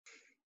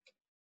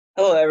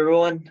Hello,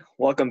 everyone.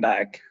 Welcome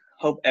back.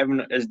 Hope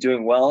everyone is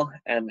doing well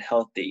and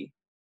healthy.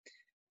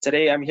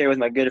 Today, I'm here with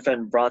my good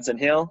friend Bronson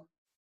Hill.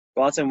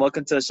 Bronson,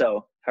 welcome to the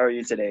show. How are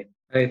you today?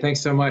 Hey, thanks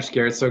so much,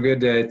 Garrett. So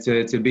good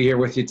to be here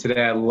with you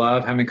today. I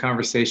love having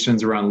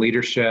conversations around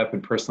leadership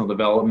and personal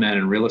development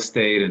and real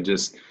estate and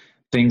just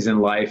things in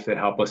life that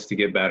help us to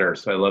get better.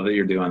 So I love that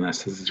you're doing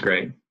this. This is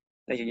great.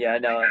 Thank you. Yeah, I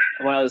know.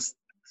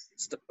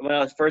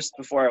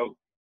 Before I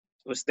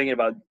was thinking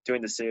about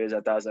doing the series,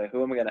 I was like,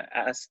 who am I gonna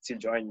ask to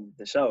join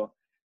the show?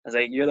 I was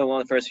like, you're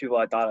one of the first people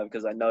I thought of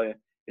because I know you're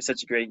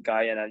such a great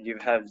guy and you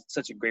have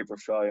such a great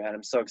portfolio. And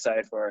I'm so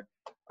excited for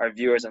our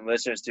viewers and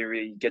listeners to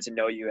really get to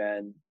know you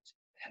and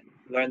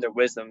learn the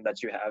wisdom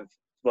that you have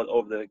built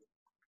over the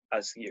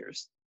past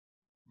years.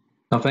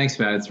 Well, thanks,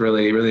 man. It's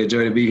really a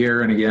joy to be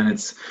here. And again,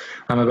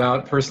 I'm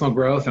about personal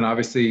growth, and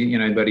obviously,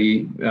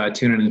 anybody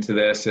tuning into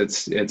this,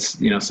 it's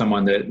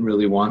someone that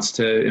really wants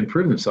to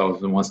improve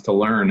themselves and wants to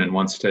learn and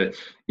wants to,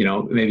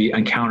 maybe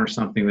encounter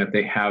something that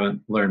they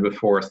haven't learned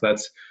before. So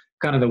that's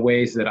kind of the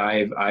ways that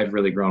I've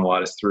really grown a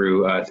lot is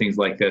through things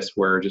like this,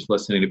 where just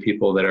listening to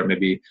people that are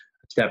maybe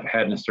a step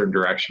ahead in a certain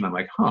direction. I'm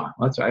like, I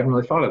haven't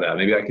really thought of that.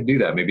 Maybe I could do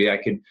that. Maybe I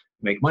could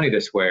make money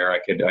this way, or I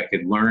could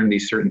learn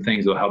these certain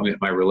things that will help me with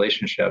my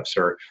relationships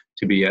or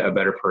to be a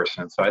better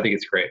person. So I think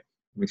it's great.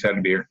 I'm excited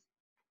to be here.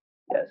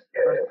 Yes.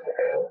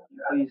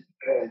 Please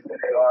who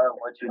you are,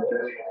 what you do,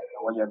 and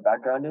what your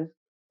background is.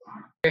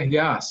 Okay,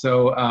 yeah.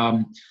 So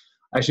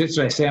should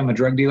I say I'm a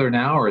drug dealer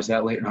now, or is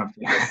that late enough?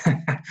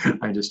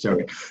 I'm just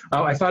joking.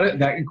 I thought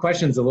that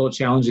question's a little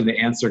challenging to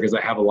answer because I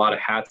have a lot of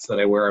hats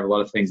that I wear. I have a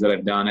lot of things that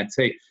I've done. I'd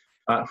say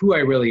who I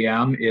really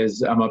am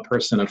is I'm a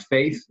person of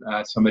faith,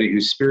 somebody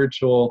who's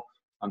spiritual.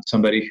 I'm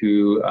somebody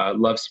who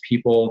loves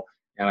people,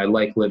 and I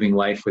like living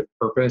life with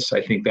purpose.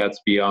 I think that's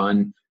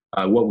beyond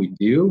what we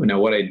do. Now,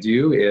 what I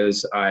do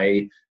is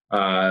I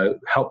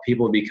help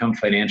people become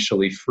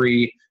financially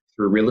free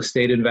through real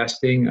estate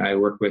investing. I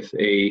work with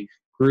a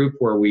group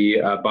where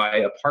we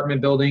buy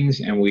apartment buildings,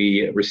 and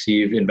we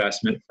receive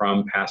investment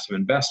from passive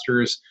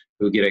investors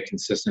who get a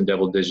consistent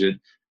double-digit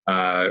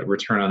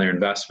return on their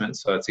investment.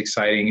 So it's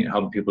exciting,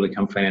 helping people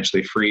become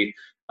financially free.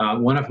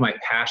 One of my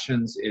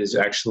passions is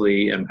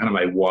actually, and kind of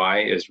my why,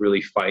 is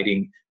really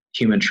fighting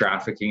human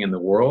trafficking in the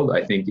world.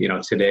 I think,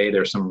 today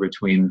there's somewhere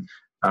between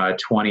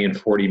 20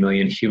 and 40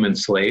 million human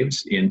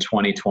slaves in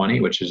 2020,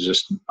 which is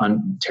just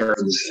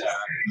terribly sad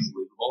and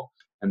unbelievable.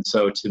 And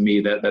so to me,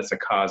 that's a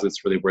cause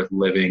that's really worth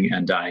living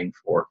and dying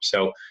for.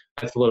 So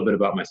that's a little bit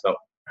about myself.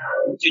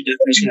 What's your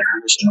definition of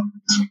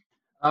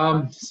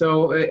leadership?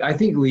 So I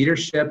think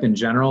leadership in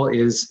general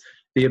is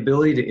the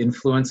ability to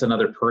influence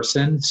another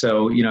person.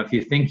 So, if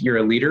you think you're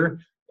a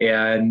leader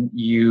and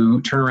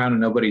you turn around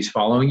and nobody's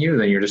following you,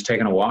 then you're just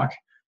taking a walk.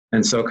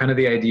 And so kind of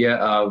the idea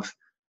of,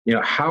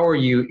 how are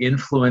you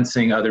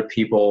influencing other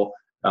people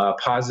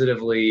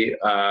positively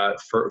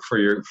for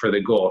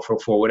the goal,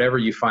 for whatever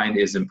you find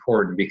is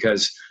important,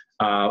 because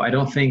I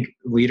don't think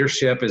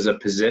leadership is a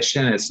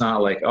position. It's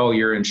not like, oh,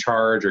 you're in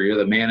charge, or you're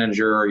the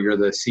manager, or you're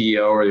the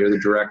CEO, or you're the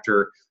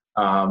director.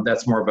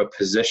 That's more of a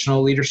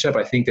positional leadership.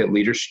 I think that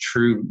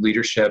true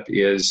leadership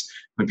is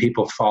when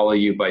people follow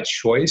you by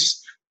choice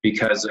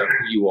because of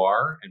who you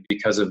are and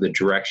because of the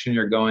direction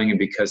you're going and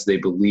because they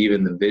believe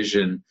in the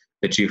vision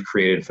that you've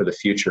created for the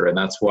future. And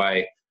that's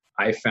why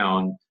I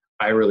found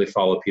I really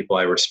follow people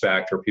I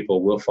respect, or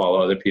people will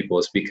follow other people,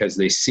 is because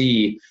they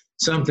see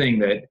something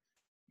that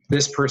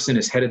this person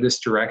is headed this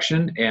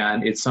direction,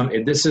 and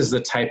this is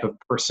the type of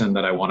person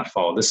that I want to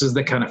follow. This is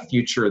the kind of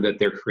future that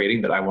they're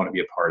creating that I want to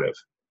be a part of.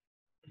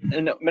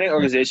 In many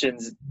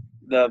organizations,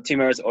 the team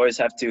members always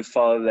have to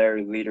follow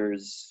their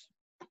leaders'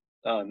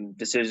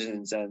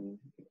 decisions and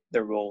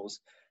their roles.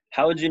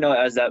 How would you know,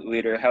 as that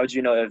leader, how would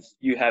you know if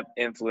you have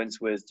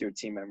influence with your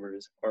team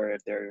members, or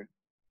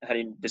how do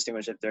you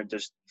distinguish if they're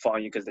just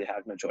following you because they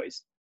have no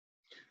choice?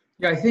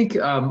 Yeah, I think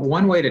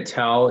one way to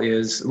tell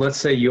is, let's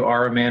say you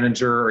are a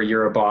manager, or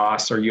you're a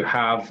boss, or you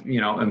have,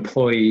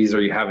 employees,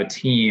 or you have a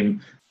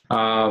team.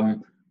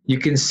 You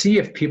can see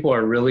if people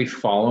are really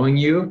following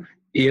you,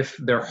 if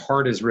their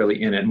heart is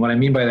really in it. And what I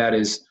mean by that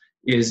is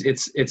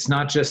it's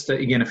not just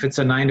again, if it's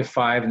a 9 to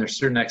 5 and there's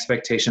certain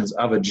expectations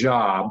of a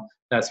job,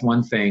 that's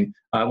one thing.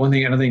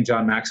 Another thing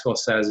John Maxwell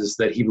says is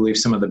that he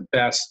believes some of the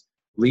best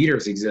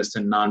leaders exist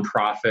in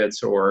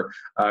nonprofits or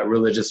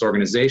religious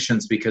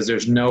organizations, because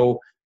there's no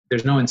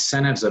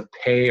incentives of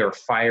pay or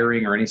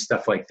firing or any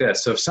stuff like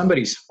this. So if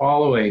somebody's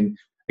following,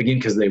 again,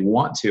 because they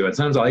want to, and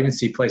sometimes I'll even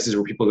see places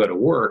where people go to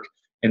work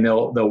and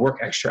they'll work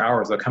extra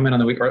hours. They'll come in on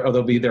the week, or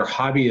they'll be, their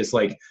hobby is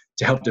like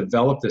to help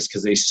develop this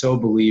because they so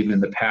believe in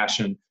the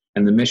passion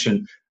and the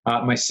mission.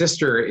 My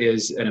sister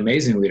is an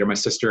amazing leader. My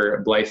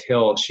sister, Blythe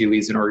Hill, she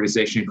leads an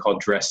organization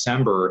called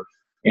Dressember.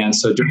 And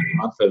so during the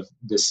month of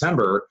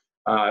December,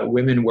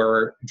 women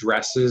wear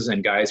dresses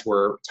and guys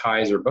wear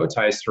ties or bow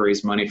ties to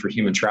raise money for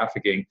human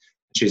trafficking.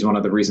 She's one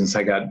of the reasons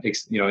I got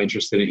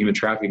interested in human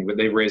trafficking, but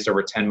they've raised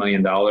over $10 million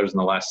in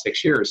the last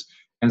 6 years.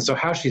 And so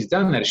how she's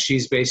done that is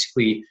she's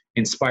basically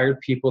inspired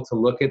people to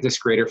look at this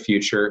greater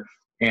future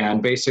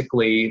And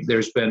basically,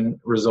 there's been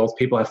results.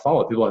 People have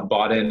followed. People have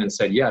bought in and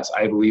said, yes,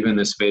 I believe in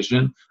this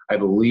vision. I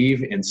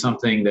believe in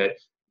something that,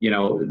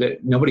 that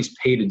nobody's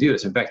paid to do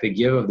this. In fact, they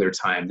give of their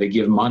time. They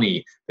give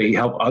money. They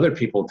help other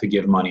people to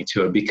give money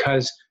to it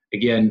because,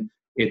 again,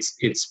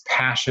 it's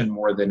passion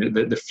more than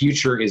the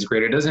future is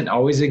great. It doesn't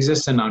always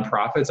exist in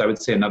nonprofits. I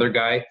would say another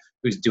guy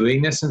who's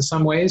doing this in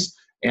some ways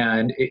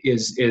and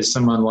is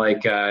someone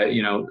like,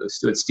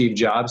 what Steve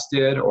Jobs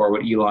did or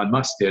what Elon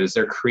Musk did, is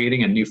they're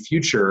creating a new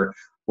future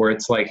where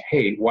it's like,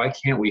 hey, why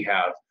can't we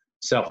have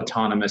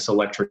self-autonomous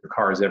electric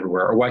cars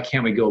everywhere? Or why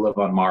can't we go live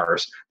on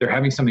Mars? They're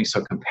having something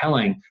so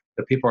compelling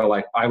that people are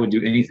like, I would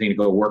do anything to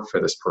go work for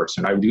this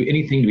person. I would do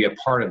anything to be a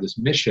part of this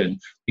mission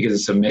because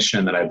it's a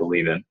mission that I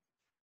believe in.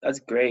 That's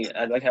great.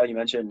 I like how you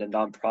mentioned the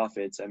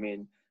nonprofits. I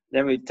mean,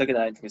 then we took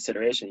that into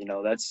consideration.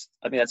 I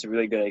think that's a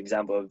really good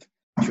example of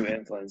true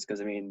influence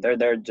because, I mean, they're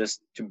there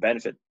just to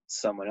benefit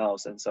someone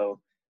else. And so,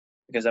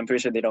 because I'm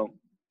pretty sure they don't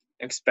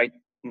expect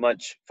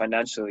much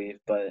financially,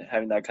 but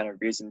having that kind of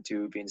reason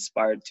to be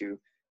inspired to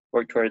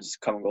work towards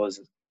common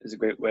goals is a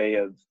great way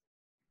of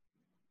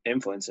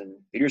influence and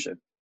leadership.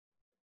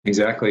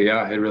 Exactly.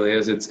 Yeah, it really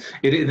is.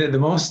 The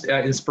most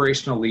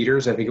inspirational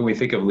leaders, I think when we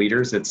think of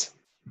leaders,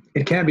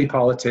 it can be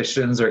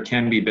politicians or it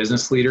can be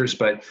business leaders,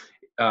 but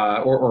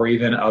or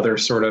even other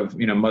sort of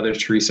Mother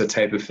Teresa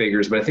type of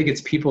figures. But I think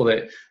it's people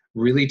that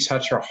really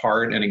touch our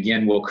heart and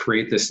again will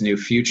create this new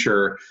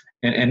future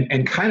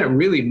and kind of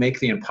really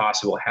make the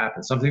impossible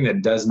happen, something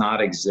that does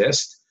not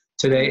exist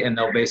today. And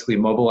they'll basically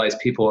mobilize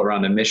people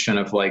around a mission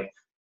of like,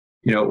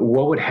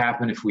 what would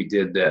happen if we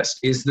did this?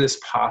 Is this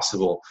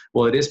possible?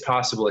 Well, it is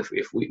possible if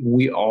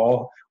we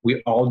all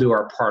do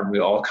our part and we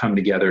all come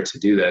together to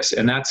do this.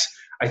 And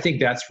I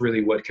think that's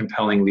really what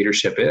compelling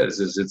leadership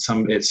is it's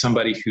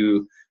somebody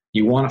who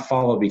you want to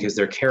follow because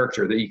their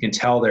character, that you can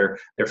tell they're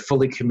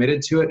fully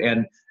committed to it.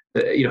 And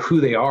who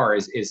they are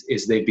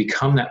is they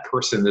become that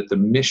person, that the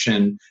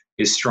mission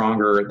is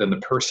stronger than the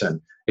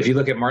person. If you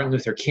look at Martin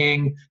Luther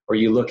King, or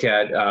you look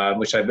at,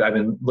 which I've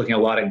been looking a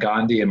lot at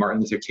Gandhi and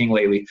Martin Luther King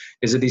lately,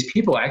 is that these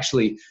people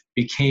actually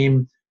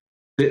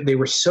they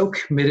were so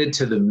committed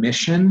to the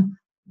mission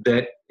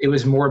that it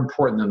was more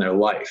important than their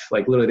life.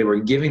 Like literally they were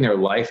giving their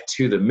life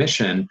to the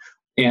mission.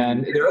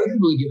 And there are other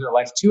people who give their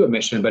life to a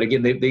mission, but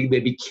again, they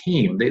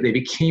became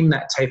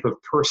that type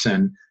of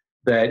person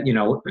that,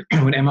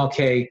 when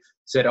MLK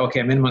said, okay,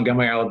 I'm in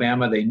Montgomery,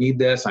 Alabama, they need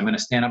this, I'm going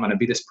to stand up, I'm going to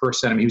be this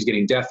person. I mean, he was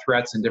getting death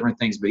threats and different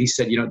things, but he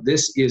said,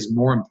 this is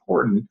more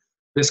important.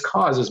 This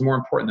cause is more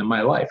important than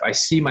my life. I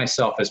see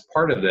myself as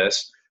part of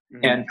this.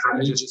 And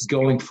just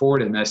going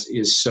forward in this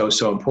is so,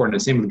 so important.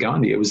 The same with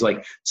Gandhi. It was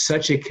like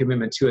such a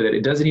commitment to it that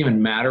it doesn't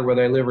even matter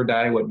whether I live or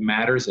die. What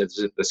matters is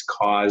that this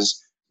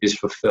cause is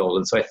fulfilled.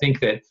 And so I think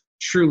that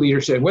true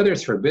leadership, whether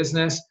it's for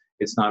business,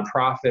 it's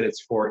nonprofit,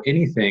 it's for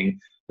anything,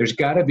 there's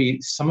got to be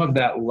some of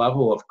that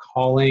level of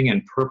calling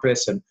and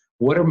purpose and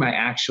what am I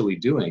actually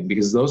doing?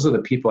 Because those are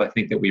the people I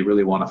think that we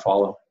really want to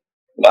follow.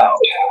 Wow.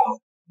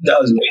 That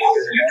was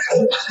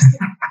amazing.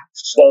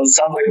 So it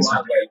sounds like a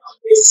lot of like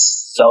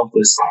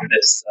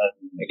selflessness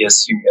and I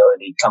guess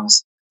humility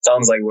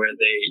sounds like where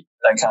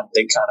they kind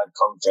of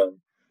come from.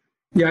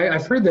 Yeah,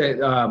 I've heard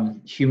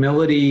that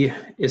humility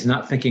is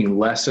not thinking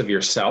less of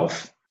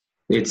yourself.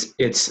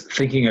 It's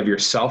thinking of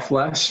yourself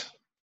less,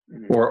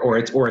 or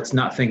it's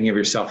not thinking of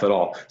yourself at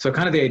all. So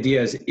kind of the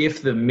idea is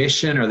if the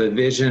mission or the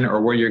vision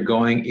or where you're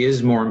going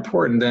is more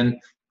important than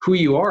who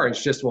you are,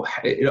 it's just,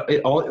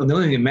 the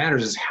only thing that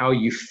matters is how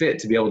you fit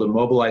to be able to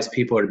mobilize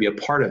people or to be a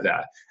part of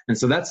that. And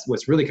so that's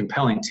what's really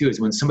compelling too, is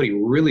when somebody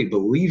really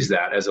believes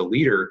that as a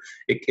leader,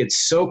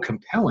 it's so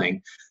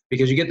compelling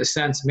because you get the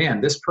sense,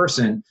 man, this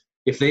person,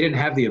 if they didn't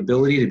have the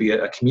ability to be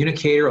a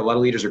communicator, a lot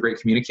of leaders are great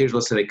communicators,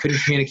 let's say they couldn't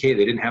communicate,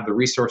 they didn't have the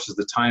resources,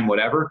 the time,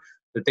 whatever,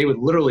 that they would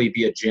literally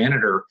be a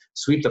janitor,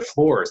 sweep the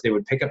floors, they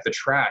would pick up the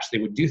trash, they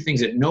would do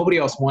things that nobody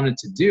else wanted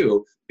to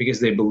do because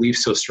they believe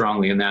so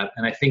strongly in that.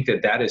 And I think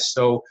that is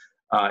so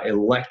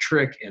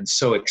electric and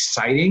so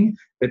exciting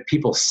that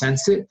people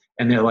sense it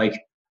and they're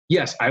like,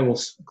 yes, I will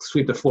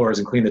sweep the floors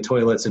and clean the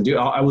toilets and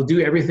I will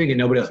do everything that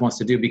nobody else wants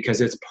to do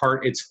because it's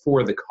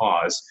for the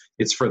cause,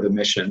 it's for the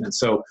mission. And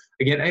so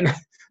again, and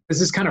this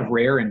is kind of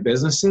rare in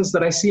businesses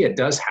that I see. It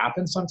does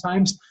happen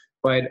sometimes,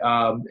 but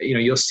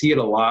you'll see it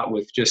a lot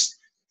with just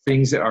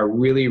things that are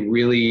really,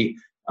 really,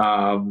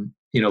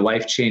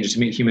 life changes. To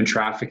me, human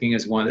trafficking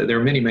is one. There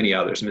are many, many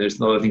others. I mean, there's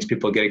other things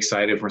people get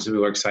excited for. Some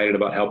people are excited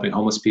about helping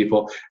homeless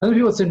people. Other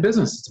people, it's in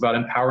business. It's about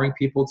empowering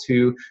people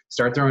to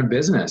start their own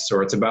business.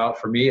 Or it's about,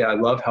 for me, I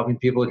love helping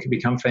people to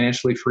become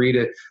financially free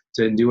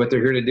to do what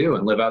they're here to do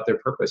and live out their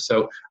purpose.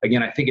 So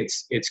again, I think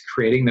it's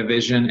creating the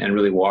vision and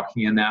really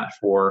walking in that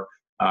for,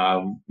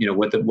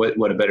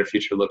 what a better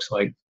future looks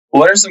like.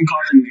 What are some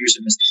common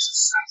leadership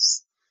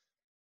mistakes?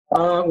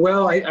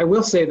 Well, I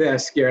will say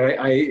this, Garrett.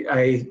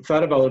 I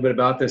thought about a little bit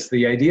about this.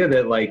 The idea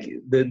that like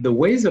the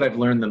ways that I've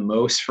learned the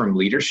most from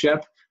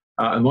leadership,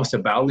 and most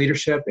about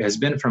leadership, has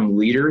been from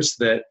leaders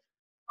that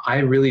I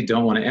really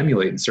don't want to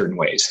emulate in certain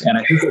ways. And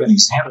I think an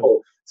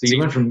example, So you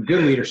went from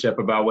good leadership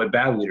about what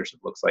bad leadership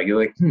looks like. You're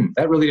like,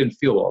 that really didn't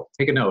feel well.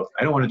 Take a note.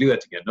 I don't want to do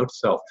that again. Note to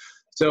self.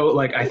 So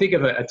like, I think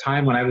of a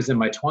time when I was in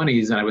my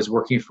 20s and I was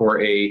working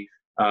for a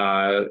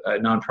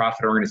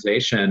nonprofit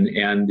organization,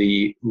 and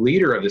the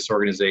leader of this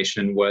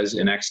organization was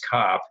an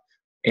ex-cop,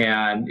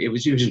 and it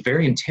was just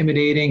very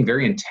intimidating,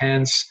 very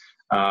intense.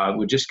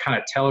 Would just kind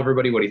of tell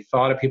everybody what he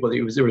thought of people.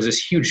 There was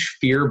this huge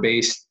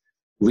fear-based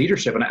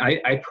leadership, and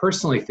I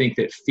personally think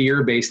that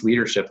fear-based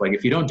leadership, like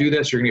if you don't do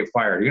this, you're gonna get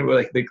fired. You're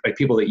gonna be like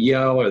people that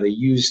yell or they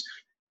use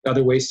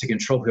other ways to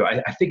control people.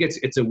 I think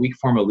it's a weak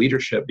form of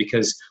leadership,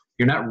 because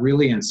you're not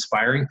really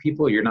inspiring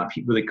people. You're not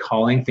really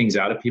calling things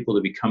out of people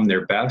to become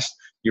their best.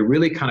 You're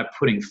really kind of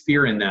putting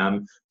fear in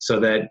them, so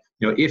that,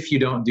 if you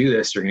don't do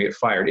this, you're going to get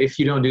fired. If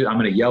you don't do it, I'm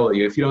going to yell at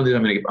you. If you don't do it,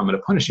 I'm going to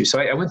punish you. So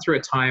I went through a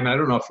time, and I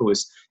don't know if it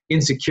was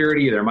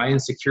insecurity, either my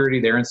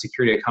insecurity, their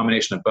insecurity, a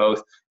combination of both.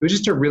 It was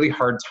just a really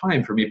hard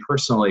time for me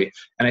personally.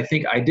 And I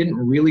think I didn't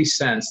really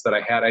sense that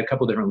I had a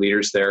couple different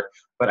leaders there,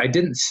 but I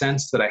didn't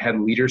sense that I had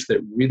leaders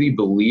that really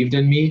believed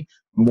in me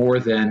more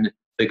than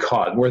the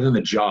cause, more than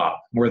the job,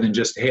 more than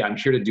just, hey, I'm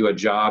here to do a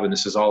job and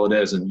this is all it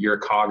is, and you're a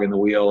cog in the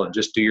wheel and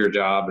just do your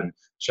job and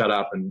shut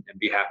up and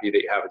be happy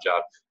that you have a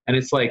job. And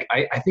it's like,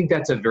 I think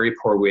that's a very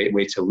poor way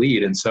to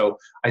lead. And so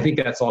I think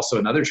that's also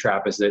another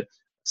trap, is that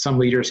some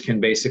leaders can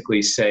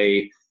basically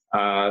say,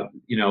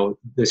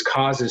 this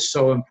cause is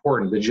so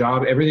important, the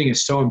job, everything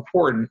is so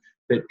important,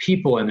 that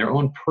people and their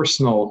own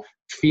personal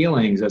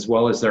feelings as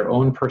well as their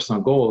own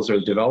personal goals or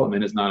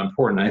development is not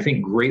important. And I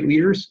think great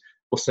leaders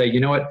will say, you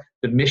know what,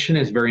 the mission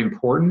is very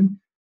important,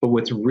 but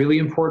what's really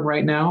important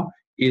right now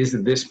is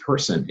this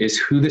person, is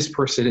who this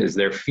person is,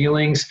 their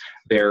feelings,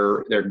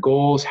 their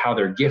goals, how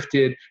they're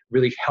gifted,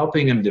 really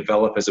helping them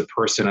develop as a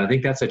person. I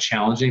think that's a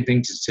challenging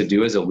thing to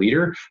do as a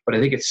leader, but I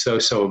think it's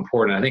so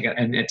important. I think,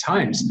 and at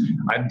times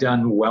I've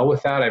done well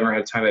with that. I remember I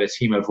had a time, I had a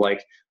team of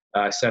like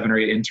 7 or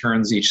 8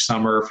 interns each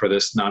summer for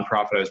this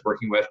nonprofit I was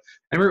working with.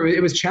 I remember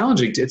it was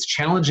challenging. It's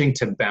challenging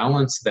to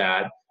balance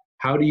that.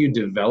 How do you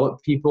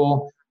develop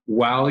people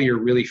while you're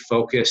really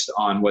focused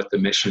on what the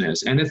mission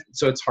is? And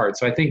so it's hard.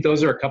 So I think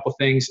those are a couple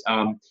things.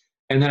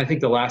 And then I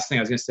think the last thing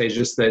I was going to say is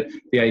just that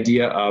the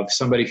idea of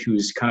somebody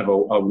who's kind of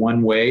a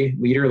one-way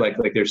leader, like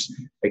there's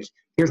like,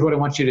 here's what I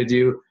want you to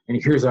do,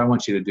 and here's how I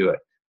want you to do it.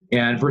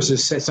 And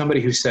versus somebody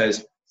who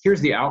says,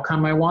 here's the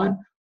outcome I want,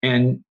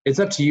 and it's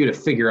up to you to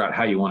figure out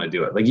how you want to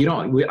do it.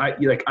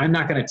 Like I'm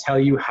not going to tell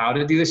you how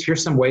to do this.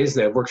 Here's some ways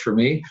that have worked for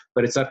me,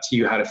 but it's up to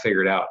you how to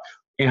figure it out.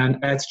 And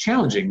that's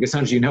challenging, because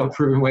sometimes, a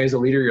proven way as a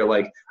leader, you're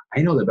like,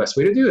 I know the best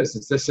way to do this.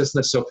 It's this, this,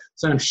 this. So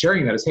I'm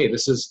sharing that as, hey,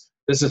 this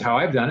is how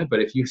I've done it.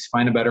 But if you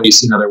find a better way,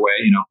 see another way,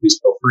 please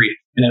feel free.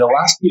 And it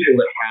allows people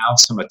to have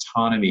some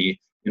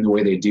autonomy in the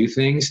way they do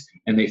things,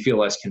 and they feel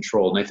less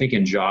controlled. And I think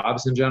in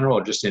jobs in general,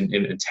 or just in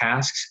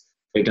tasks,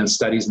 they've done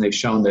studies and they've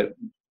shown that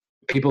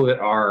people that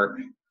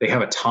they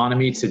have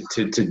autonomy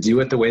to do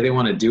it the way they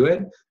want to do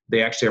it,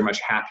 they actually are much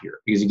happier,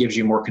 because it gives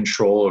you more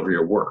control over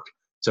your work.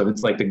 So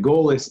it's like the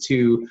goal is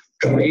to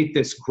create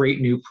this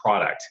great new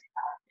product.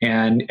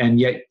 And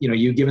yet,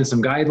 you've given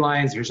some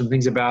guidelines, here's some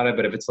things about it,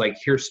 but if it's like,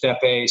 here's step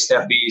A,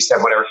 step B, step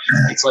whatever,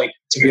 it's like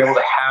to be able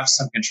to have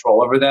some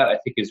control over that, I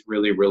think is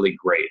really, really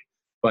great.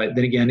 But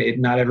then again,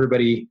 not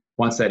everybody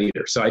wants that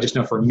either. So I just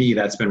know for me,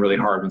 that's been really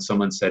hard when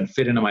someone said,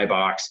 fit into my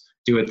box,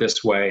 do it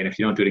this way. And if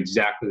you don't do it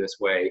exactly this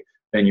way,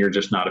 then you're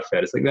just not a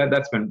fit. It's like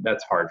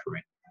that's hard for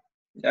me.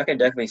 I can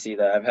definitely see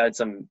that. I've had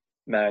some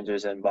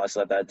managers and bosses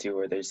like that too,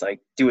 where they're just like,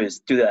 do this,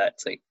 do that.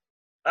 It's like,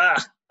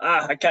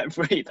 I can't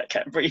breathe.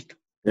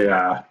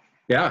 Yeah.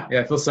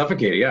 I feel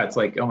suffocated. Yeah. It's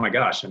like, oh my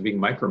gosh, I'm being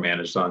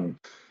micromanaged on,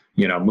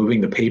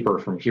 moving the paper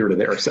from here to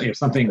there, or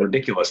something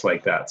ridiculous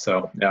like that.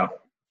 So, yeah.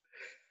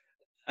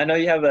 I know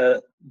you have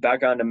a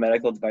background in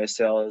medical device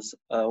sales.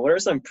 What are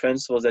some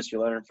principles that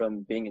you learned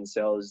from being in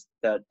sales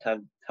that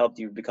have helped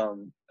you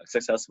become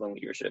successful in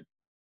leadership?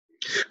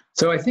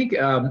 So I think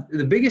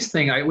the biggest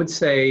thing I would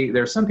say,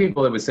 there are some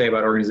people that would say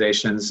about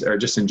organizations, or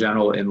just in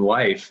general in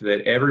life,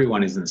 that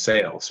everyone is in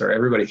sales, or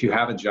everybody, if you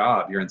have a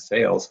job, you're in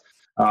sales.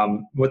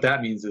 What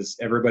that means is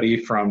everybody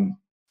from,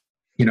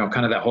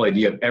 kind of that whole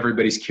idea of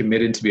everybody's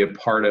committed to be a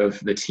part of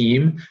the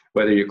team,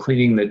 whether you're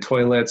cleaning the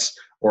toilets,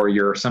 or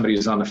you're somebody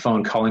who's on the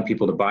phone calling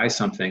people to buy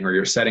something, or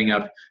you're setting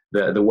up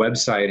the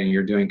website and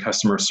you're doing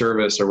customer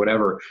service or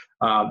whatever.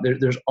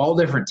 There's all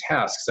different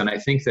tasks. And I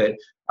think that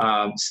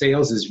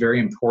sales is very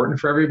important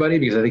for everybody,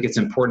 because I think it's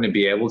important to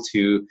be able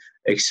to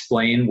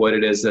explain what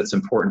it is that's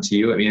important to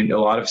you. I mean, a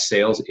lot of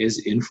sales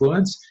is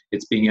influence.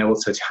 It's being able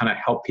to kind of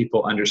help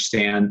people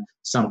understand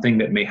something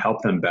that may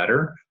help them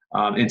better,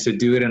 and to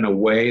do it in a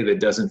way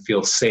that doesn't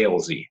feel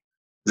salesy.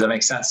 Does that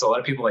make sense? So a lot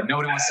of people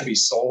nobody wants to be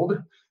sold,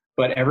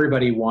 but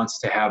everybody wants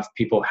to have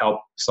people help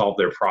solve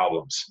their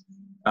problems.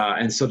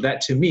 And so that,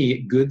 to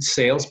me, good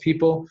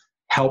salespeople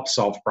help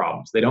solve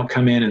problems. They don't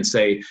come in and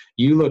say,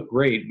 you look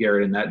great,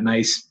 Garrett, in that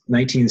nice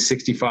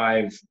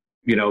 1965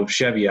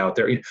 Chevy out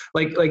there.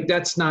 Like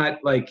that's not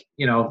like,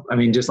 I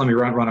mean, just let me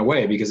run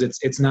away, because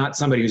it's not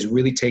somebody who's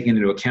really taking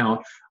into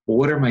account, well,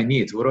 what are my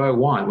needs? What do I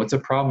want? What's a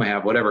problem I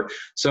have? Whatever.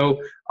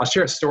 So I'll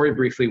share a story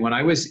briefly. When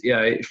I was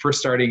first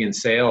starting in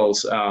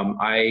sales,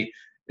 I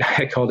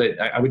called it,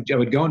 I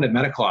would go into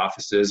medical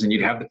offices, and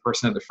you'd have the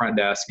person at the front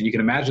desk, and you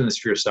can imagine this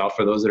for yourself,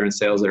 for those that are in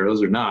sales or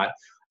those that are not.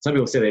 Some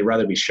people say they'd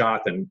rather be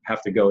shot than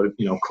have to go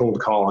to, cold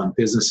call on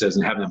businesses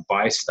and have them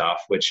buy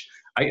stuff, which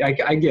I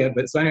get,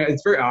 but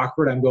it's very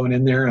awkward. I'm going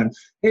in there and,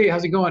 hey,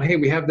 how's it going? Hey,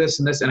 we have this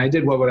and this. And I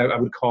did what I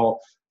would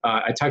call,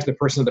 I talked to the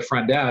person at the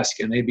front desk,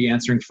 and they'd be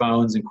answering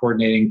phones and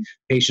coordinating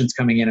patients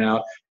coming in and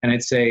out. And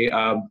I'd say,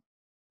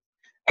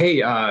 hey,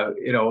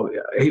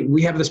 hey,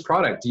 we have this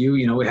product.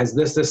 It has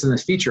this and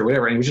this feature,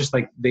 whatever. And it was just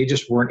like, they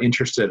just weren't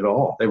interested at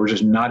all. They were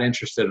just not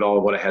interested at all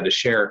in what I had to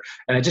share.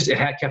 And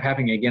it kept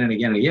happening again and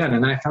again and again.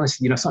 And then I finally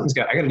said,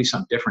 I got to do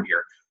something different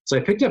here. So I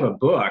picked up a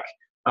book.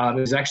 It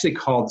was actually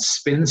called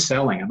Spin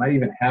Selling. I might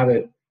even have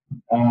it.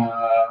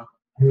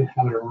 Maybe I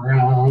have it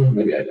around.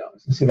 Maybe I don't.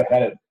 Let's see if I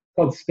had it. It's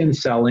called Spin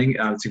Selling.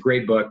 It's a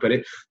great book, but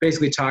it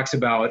basically talks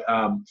about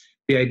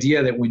the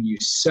idea that when you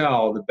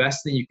sell, the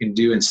best thing you can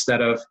do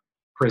instead of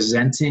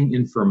presenting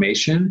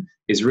information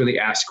is really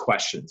ask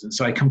questions. And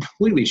so I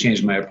completely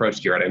changed my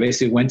approach to it. I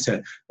basically went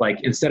to,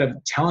 instead of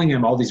telling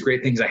them all these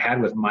great things I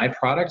had with my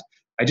product,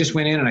 I just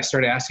went in and I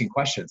started asking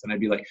questions. And I'd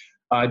be like,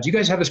 do you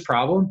guys have this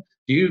problem?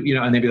 Do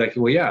you, and they'd be like,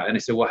 well, yeah. And I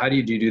said, well, how do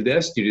you do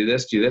this? Do you do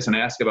this? Do this? And I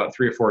asked about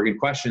 3 or 4 good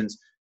questions.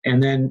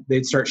 And then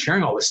they'd start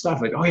sharing all this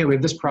stuff, like, oh yeah, we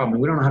have this problem,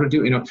 and we don't know how to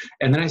do it,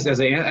 And then as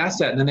I asked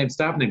that, and then they'd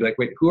stop and they'd be like,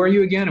 wait, who are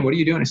you again? And what are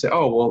you doing? I said,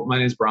 oh, well, my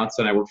name is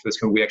Bronson. I work for this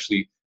company. We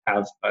actually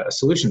have a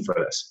solution for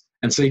this.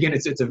 And so again,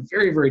 it's a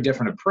very, very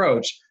different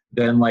approach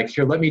than like,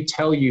 here, let me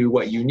tell you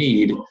what you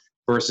need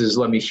versus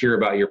let me hear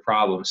about your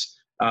problems.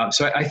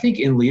 So I think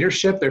in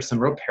leadership, there's some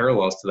real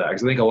parallels to that,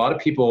 because I think a lot of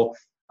people,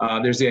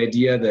 there's the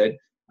idea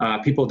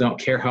that people don't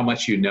care how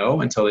much you know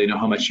until they know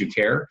how much you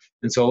care.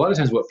 And so a lot of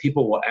times what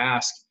people will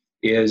ask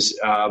is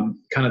kind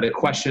of the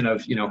question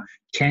of,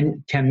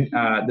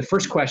 the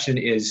first question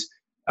is,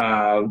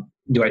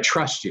 do I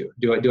trust you?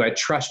 Do I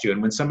trust you?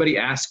 And when somebody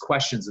asks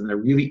questions and they're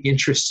really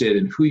interested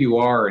in who you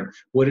are and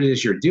what it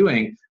is you're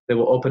doing, they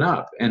will open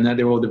up, and then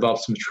they will develop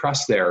some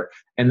trust there.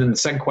 And then the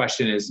second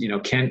question is,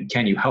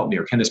 can you help me,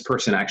 or can this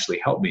person actually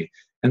help me?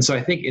 And so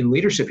I think in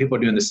leadership, people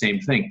are doing the same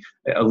thing.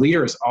 A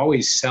leader is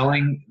always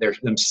selling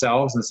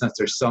themselves, in the sense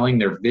they're selling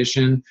their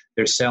vision,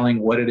 they're selling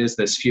what it is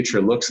this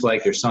future looks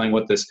like, they're selling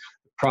what this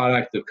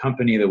product, the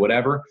company, the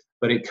whatever.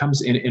 But it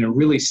comes in a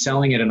really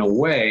selling it in a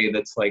way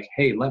that's like,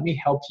 hey, let me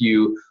help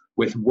you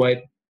with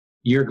what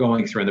you're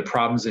going through and the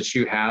problems that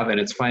you have. And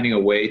it's finding a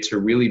way to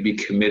really be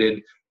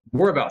committed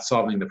more about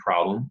solving the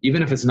problem,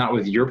 even if it's not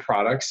with your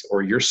products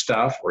or your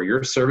stuff or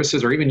your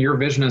services or even your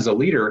vision as a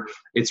leader.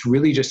 It's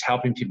really just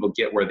helping people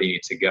get where they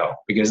need to go.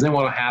 Because then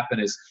what will happen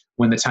is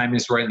when the time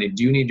is right and they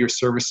do need your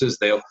services,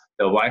 they'll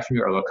buy from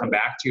you, or they'll come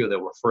back to you, or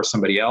they'll refer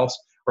somebody else,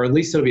 or at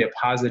least it'll be a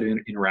positive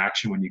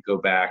interaction when you go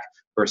back,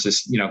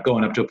 versus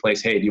going up to a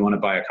place, hey, do you want to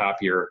buy a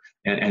copier,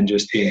 and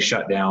just being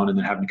shut down and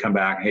then having to come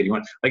back, hey, do you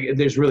want,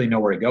 there's really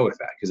nowhere to go with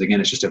that, because again,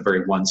 it's just a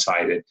very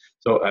one-sided.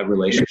 So a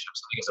relationship,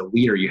 as a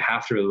leader, you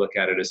have to really look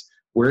at it as,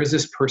 where is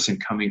this person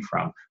coming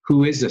from?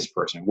 Who is this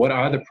person? What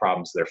are the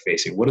problems they're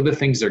facing? What are the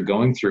things they're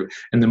going through?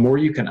 And the more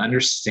you can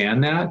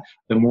understand that,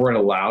 the more it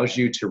allows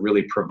you to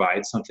really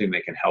provide something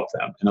that can help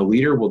them. And a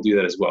leader will do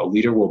that as well. A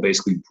leader will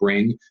basically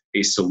bring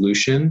a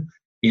solution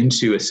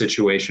into a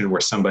situation where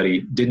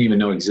somebody didn't even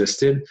know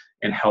existed,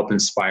 and help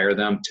inspire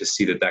them to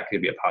see that that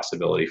could be a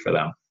possibility for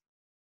them.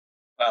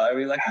 I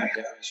really like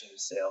the definition of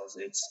sales.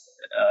 It's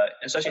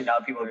especially now,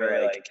 people are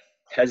very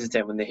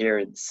hesitant when they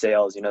hear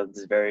sales.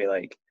 It's very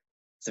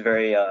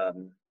I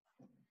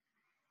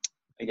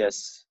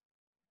guess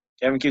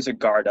everyone keeps their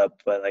guard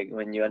up, but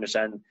when you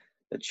understand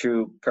the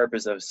true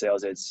purpose of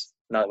sales, it's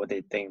not what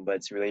they think, but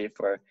it's really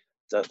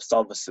to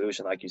solve a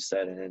solution, like you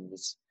said. And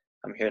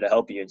I'm here to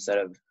help you, instead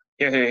of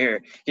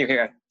here.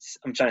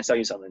 I'm trying to sell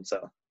you something.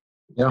 So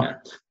yeah.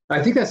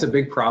 I think that's a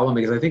big problem,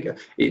 because I think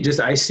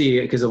I see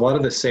it, because a lot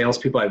of the sales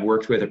people I've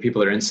worked with, or people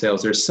that are in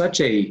sales, there's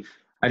such I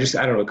don't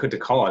know what to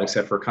call it,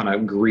 except for kind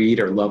of greed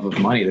or love of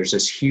money. There's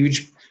this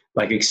huge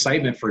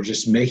excitement for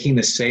just making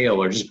the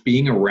sale, or just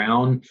being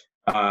around,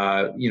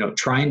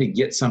 trying to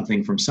get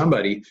something from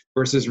somebody,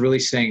 versus really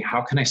saying,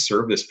 how can I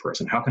serve this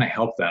person? How can I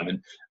help them?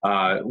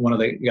 And one of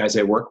the guys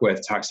I work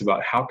with talks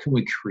about, how can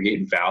we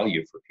create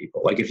value for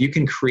people? If you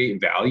can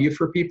create value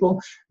for people,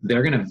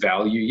 they're going to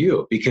value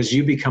you, because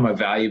you become a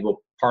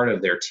valuable part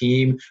of their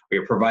team, or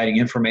you're providing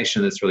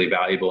information that's really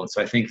valuable. And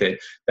so I think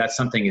that's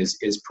something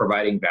is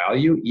providing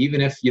value,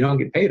 even if you don't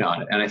get paid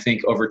on it. And I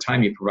think over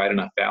time, you provide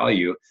enough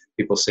value,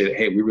 people say that,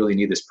 hey, we really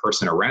need this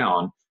person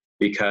around,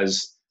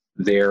 because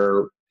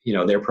they're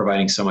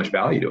providing so much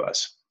value to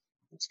us.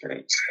 That's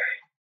great.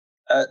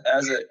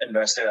 As an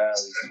investor,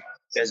 as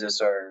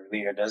business or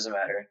leader, doesn't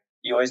matter,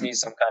 you always need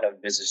some kind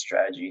of business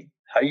strategy.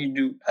 How do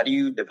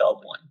you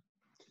develop one?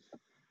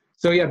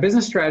 So yeah,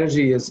 business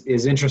strategy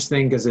is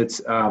interesting because it's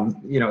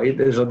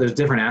there's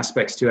different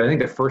aspects to it. I think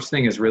the first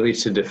thing is really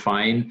to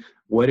define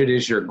what it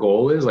is your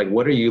goal is. Like,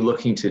 what are you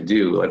looking to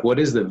do? Like, what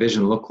does the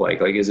vision look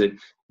like? Like, is it,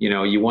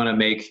 you want to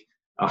make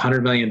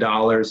 $100 million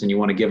and you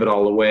want to give it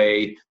all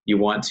away? You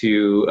want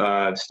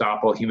to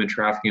stop all human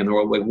trafficking in the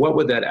world? Like, what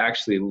would that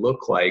actually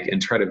look like?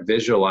 And try to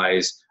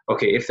visualize,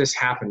 okay, if this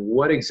happened,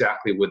 what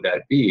exactly would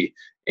that be?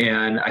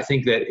 And I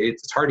think that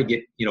it's hard to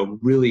get,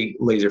 really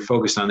laser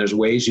focused on. There's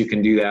ways you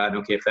can do that. And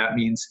okay, if that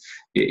means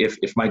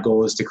if my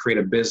goal is to create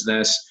a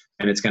business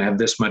and it's going to have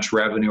this much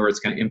revenue, or it's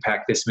going to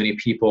impact this many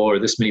people, or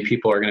this many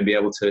people are going to be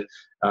able to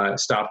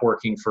stop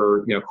working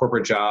for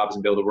corporate jobs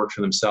and be able to work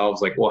for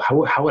themselves. Like, well,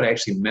 how would I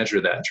actually measure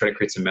that and try to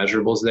create some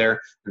measurables there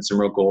and some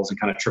real goals and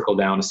kind of trickle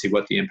down to see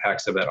what the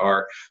impacts of that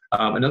are.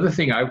 Another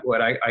thing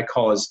what I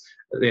call is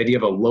the idea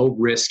of a low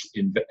risk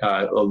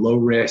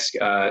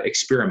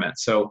experiment.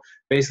 So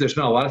basically, there's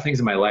been a lot of things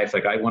in my life.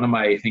 Like one of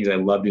my things I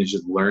love doing is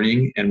just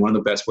learning, and one of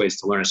the best ways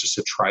to learn is just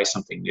to try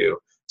something new.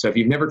 So if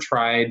you've never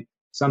tried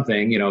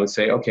something,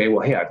 say, okay,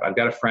 well, hey, I've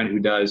got a friend who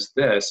does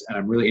this, and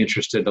I'm really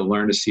interested to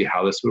learn to see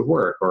how this would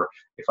work. Or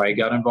if I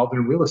got involved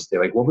in real estate,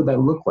 like what would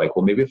that look like?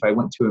 Well, maybe if I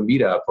went to a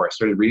meetup, or I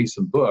started reading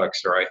some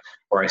books,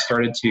 or I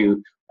started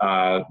to,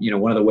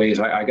 one of the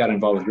ways I got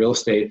involved with real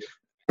estate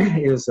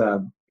is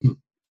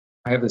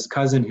I have this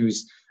cousin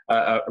who's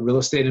a real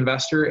estate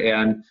investor,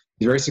 and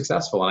he's very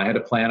successful. And I had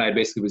a plan. I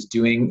basically was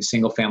doing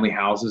single family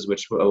houses,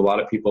 which a lot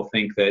of people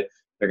think that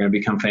they're going to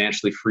become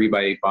financially free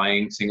by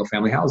buying single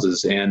family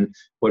houses. And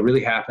what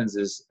really happens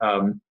is a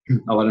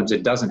lot of times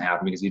it doesn't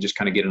happen because you just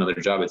kind of get another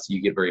job.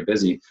 You get very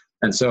busy.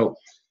 And so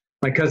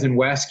my cousin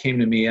Wes came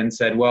to me and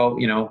said, well,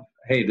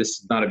 hey, this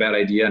is not a bad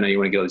idea. I know you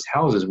want to get all these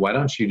houses. Why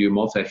don't you do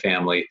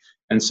multifamily?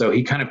 And so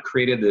he kind of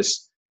created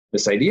this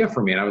idea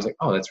for me. And I was like,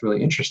 oh, that's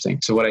really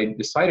interesting. So what I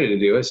decided to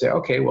do is say,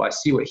 okay, well, I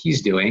see what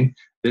he's doing.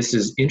 This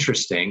is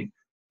interesting.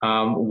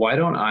 Why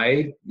don't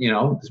I,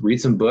 read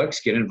some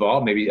books, get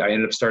involved? Maybe I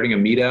ended up starting a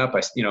meetup,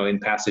 in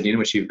Pasadena,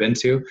 which you've been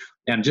to,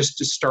 and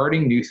just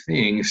starting new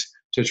things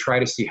to try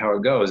to see how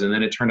it goes. And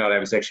then it turned out I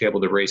was actually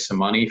able to raise some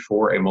money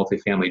for a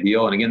multifamily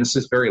deal. And again, this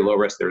is very low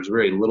risk. There was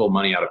very little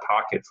money out of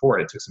pocket for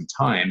it. It took some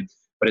time,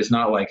 but it's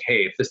not like,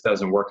 hey, if this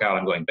doesn't work out,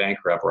 I'm going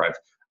bankrupt, or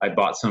I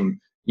bought some,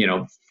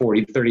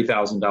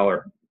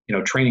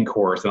 $30,000, training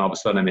course, and all of a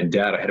sudden I'm in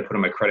debt. I had to put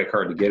on my credit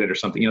card to get it or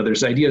something.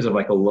 There's ideas of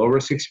like a low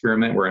risk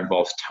experiment where it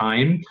involves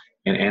time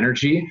and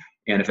energy.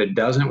 And if it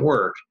doesn't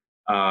work,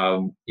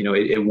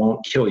 it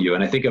won't kill you.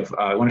 And I think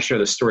I want to share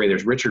this story.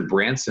 There's Richard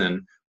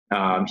Branson.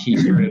 He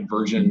started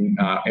Virgin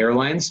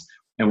Airlines.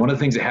 And one of the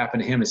things that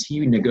happened to him is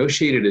he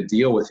negotiated a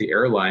deal with the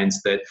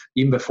airlines that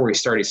even before he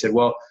started, he said,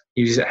 well,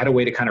 he had a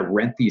way to kind of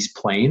rent these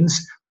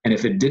planes. And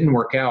if it didn't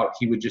work out,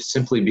 he would just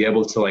simply be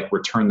able to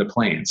return the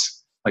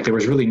planes. Like there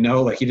was really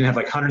no, he didn't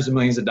have hundreds of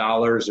millions of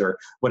dollars or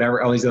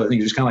whatever, all these other things.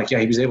 He was kind of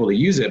he was able to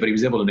use it, but he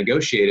was able to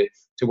negotiate it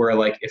to where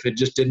if it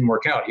just didn't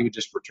work out, he would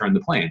just return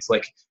the planes.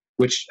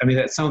 Which, I mean,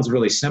 that sounds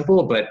really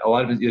simple, but a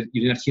lot of it, you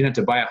didn't have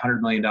to buy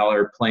 $100 million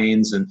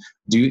planes and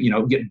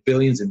get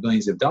billions and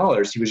billions of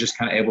dollars. He was just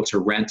kind of able to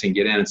rent and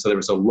get in. And so there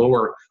was a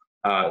lower,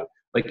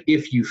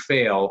 if you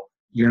fail,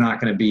 you're not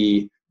going to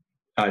be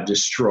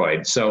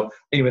destroyed. So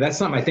anyway, that's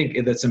something I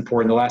think that's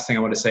important. The last thing I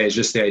want to say is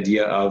just the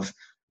idea of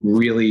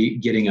really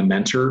getting a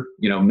mentor.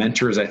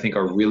 Mentors I think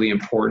are really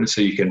important,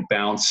 so you can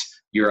bounce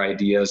your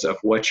ideas of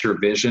what your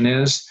vision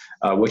is,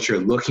 what you're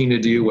looking to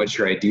do, what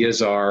your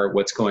ideas are,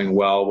 what's going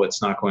well,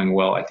 what's not going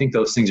well. I think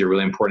those things are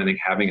really important. I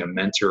think having a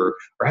mentor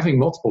or having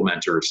multiple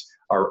mentors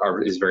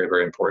is very,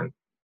 very important.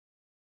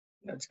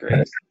 That's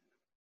great.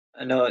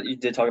 I know you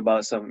did talk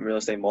about some real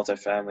estate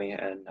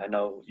multifamily, and I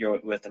know you're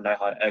with the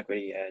Nighthawk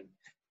Equity, and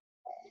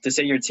to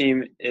say your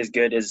team is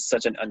good is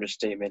such an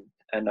understatement.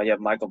 And you have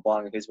Michael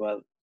Blanc, who's one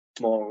of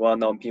the more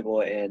well-known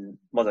people in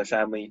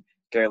multifamily.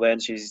 Gary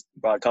Lynch, he's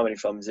brought a company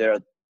from 0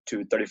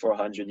 to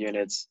 3,400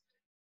 units.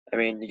 I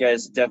mean, you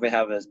guys definitely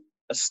have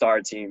a star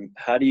team.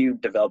 How do you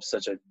develop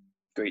such a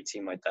great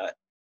team like that?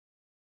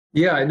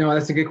 Yeah, no,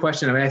 that's a good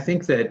question. I mean, I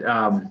think that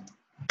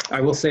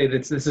I will say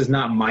that this is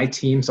not my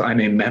team, so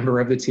I'm a member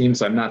of the team,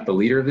 so I'm not the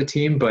leader of the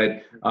team,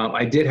 but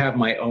I did have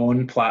my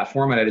own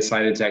platform, and I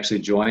decided to actually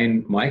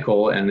join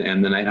Michael and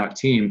the Nighthawk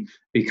team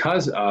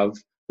because of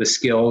the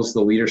skills,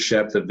 the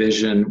leadership, the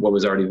vision, what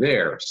was already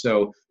there.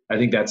 So I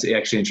think that's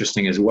actually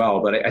interesting as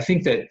well. But I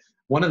think that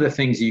one of the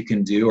things you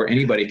can do, or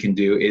anybody can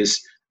do,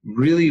 is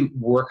really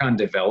work on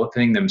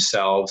developing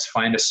themselves,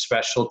 find a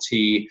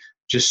specialty,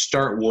 just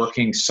start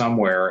working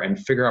somewhere and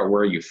figure out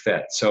where you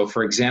fit. So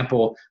for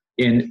example,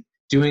 in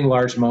doing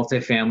large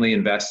multifamily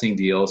investing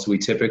deals, we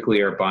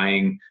typically are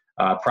buying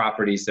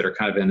properties that are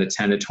kind of in the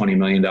 $10 to $20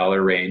 million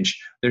range.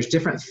 There's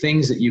different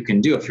things that you can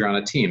do if you're on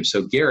a team.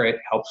 So Garrett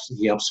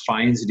helps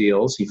find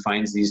deals. He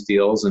finds these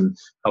deals and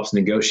helps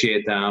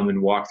negotiate them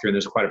and walk through. And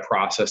there's quite a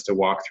process to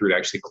walk through to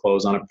actually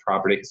close on a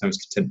property. Sometimes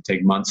it can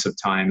take months of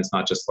time. It's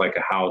not just like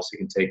a house. It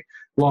can take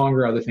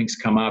longer. Other things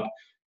come up.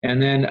 And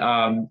then,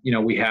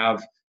 we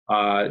have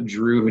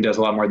Drew, who does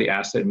a lot more of the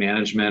asset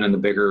management and the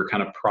bigger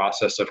kind of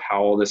process of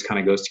how all this kind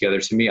of goes together.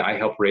 To me, I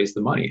help raise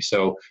the money.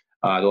 So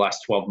the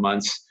last 12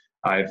 months,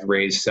 I've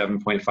raised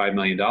 $7.5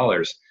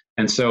 million.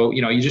 And so,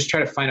 you just try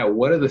to find out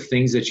what are the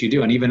things that you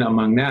do. And even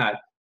among that,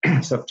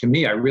 so to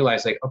me, I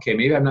realized like, okay,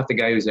 maybe I'm not the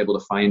guy who's able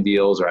to find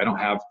deals, or I don't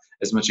have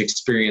as much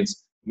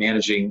experience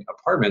managing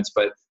apartments,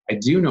 but I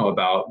do know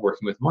about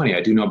working with money.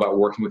 I do know about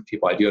working with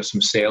people. I do have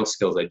some sales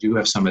skills. I do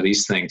have some of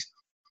these things.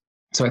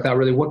 So I thought,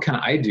 really, what can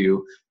I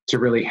do to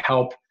really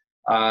help,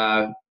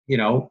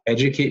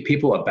 educate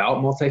people about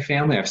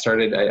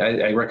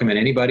multifamily? I recommend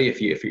anybody,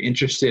 if you're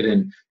interested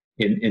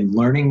in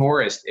learning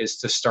more, is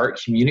to start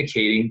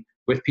communicating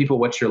with people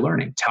what you're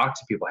learning. Talk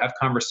to people, have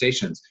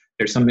conversations.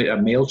 There's a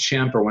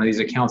MailChimp or one of these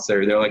accounts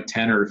they're like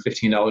 $10 or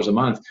 $15 a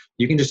month.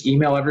 You can just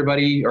email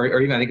everybody,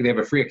 or even I think they have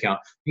a free account.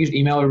 You can just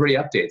email everybody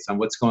updates on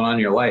what's going on in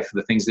your life,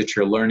 the things that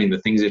you're learning, the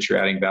things that you're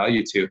adding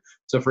value to.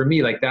 So for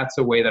me, like, that's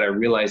a way that I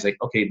realized, like,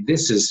 okay,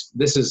 this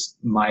is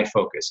my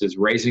focus, is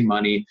raising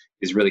money,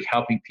 is really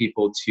helping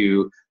people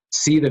to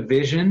see the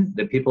vision,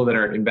 the people that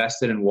are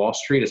invested in Wall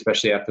Street,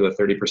 especially after the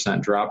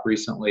 30% drop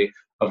recently,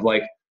 of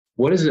like,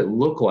 what does it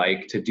look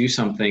like to do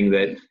something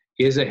that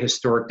is a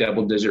historic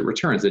double-digit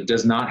returns, that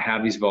does not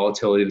have these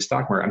volatility of the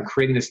stock market? I'm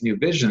creating this new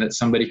vision that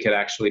somebody could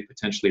actually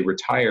potentially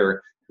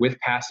retire with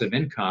passive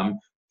income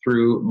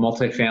through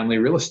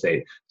multifamily real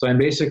estate. So I'm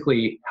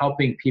basically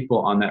helping people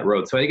on that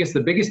road. So I guess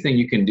the biggest thing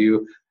you can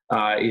do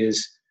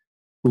is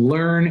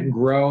learn,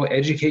 grow,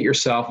 educate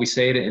yourself. We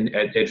say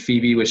it at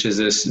Phoebe, which is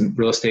this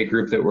real estate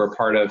group that we're a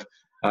part of,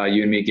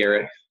 you and me,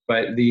 Garrett.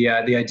 But the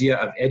idea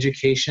of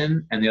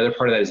education, and the other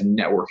part of that is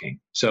networking.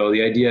 So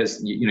the idea is,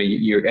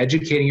 you're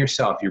educating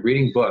yourself, you're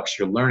reading books,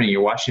 you're learning,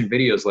 you're watching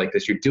videos like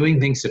this, you're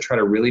doing things to try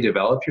to really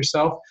develop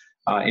yourself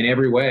in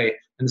every way.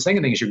 And the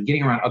second thing is you're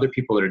getting around other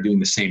people that are doing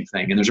the same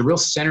thing. And there's a real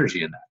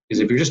synergy in that. Because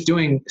if you're just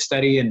doing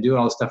study and doing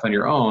all this stuff on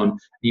your own, and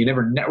you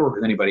never network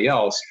with anybody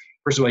else,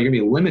 first of all, you're going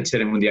to be limited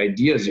in the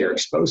ideas you're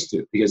exposed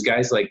to, because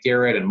guys like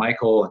Garrett and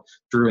Michael and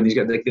Drew and these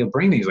guys, they'll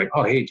bring things like,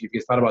 oh, hey, have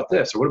you thought about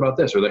this? Or what about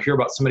this? Or they'll hear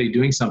about somebody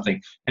doing something.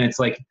 And it's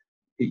like,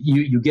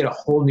 you get a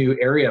whole new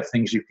area of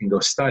things you can go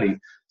study.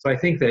 So I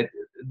think that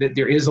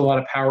there is a lot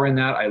of power in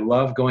that. I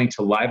love going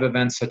to live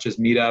events such as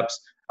meetups,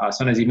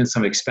 sometimes even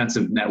some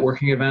expensive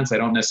networking events. I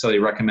don't necessarily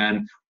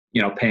recommend,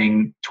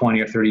 paying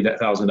 $20,000 or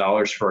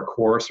 $30,000 for a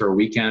course or a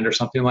weekend or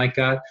something like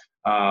that.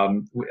 I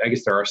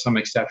guess there are some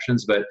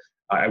exceptions, but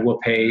I will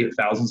pay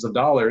thousands of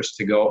dollars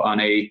to go on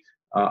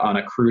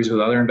a cruise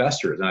with other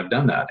investors, and I've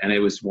done that, and it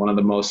was one of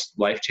the most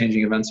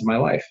life-changing events of my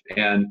life.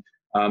 And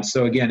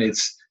so again,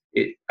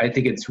 I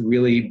think it's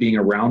really being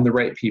around the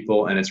right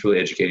people, and it's really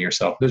educating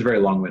yourself. It was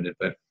very long-winded,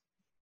 but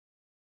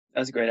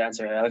that's a great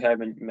answer. I like how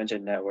you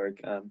mentioned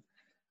network.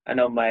 I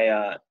know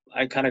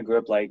I kind of grew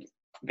up like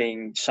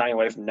being shying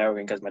away from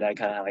networking because my dad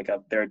kind of had like a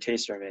bad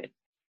taste from it,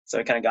 so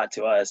it kind of got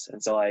to us,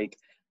 and so like.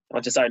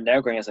 Once I started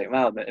networking, I was like,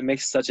 wow, it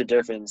makes such a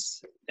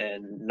difference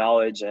in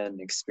knowledge and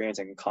experience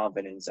and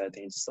confidence. I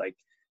think it's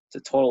a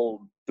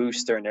total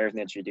booster in everything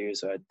that you do.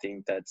 So I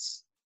think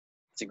it's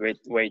a great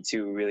way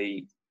to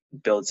really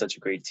build such a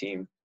great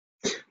team.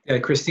 Yeah,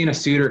 Christina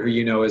Suter, who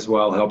you know as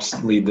well,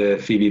 helps lead the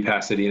Phoebe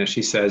Pasadena.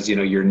 She says,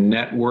 your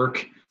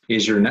network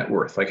is your net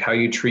worth. Like how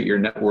you treat your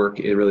network,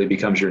 it really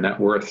becomes your net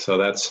worth. So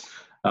that's,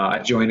 I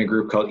joined a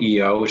group called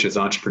EO, which is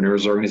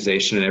Entrepreneurs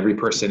Organization, and every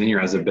person in here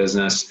has a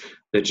business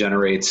that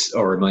generates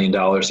over $1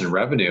 million in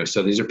revenue.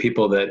 So these are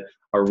people that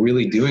are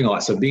really doing a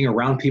lot. So being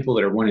around people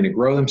that are wanting to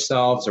grow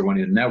themselves, or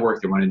wanting to network,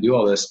 they're wanting to do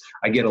all this,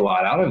 I get a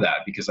lot out of that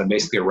because I'm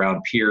basically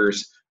around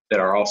peers that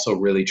are also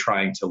really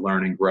trying to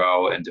learn and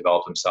grow and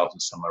develop themselves in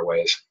similar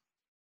ways.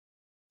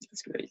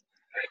 That's great.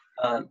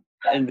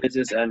 In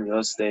business and real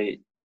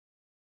estate,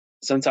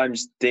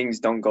 sometimes things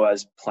don't go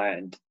as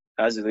planned.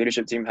 As a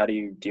leadership team, how do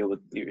you deal with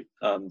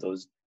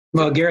those?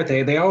 Well, Garrett,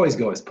 they always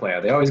go as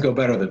planned. They always go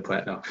better than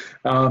planned.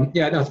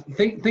 No,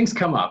 things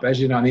come up, as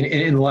you know. I mean,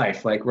 in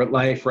life,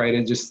 right?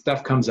 And just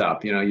stuff comes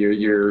up.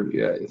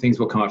 Things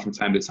will come up from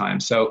time to time.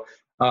 So,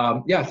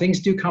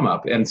 things do come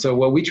up. And so,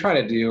 what we try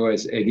to do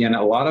is, again,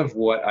 a lot of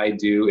what I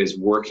do is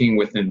working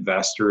with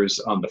investors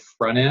on the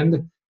front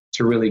end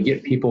to really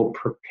get people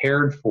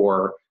prepared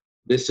for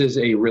this is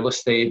a real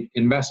estate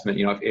investment.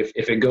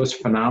 If it goes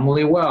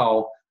phenomenally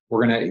well,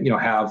 we're going to,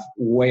 have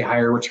way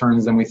higher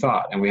returns than we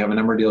thought. And we have a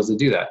number of deals to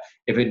do that.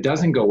 If it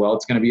doesn't go well,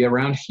 it's going to be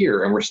around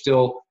here and we're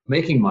still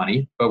making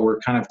money, but we're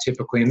kind of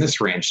typically in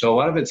this range. So a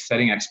lot of it's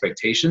setting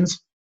expectations.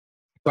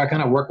 So I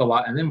kind of work a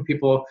lot. And then when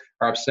people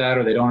are upset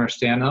or they don't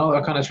understand,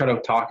 I'll kind of try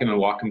to talk them and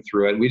walk them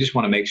through it. We just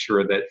want to make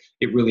sure that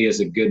it really is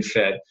a good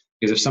fit.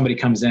 Because if somebody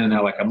comes in and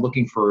they're like, I'm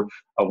looking for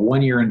a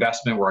 1-year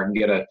investment where I can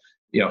get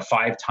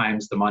 5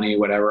 times the money,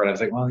 whatever. And I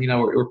was like, well,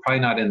 we're probably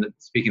not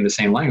speaking the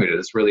same language.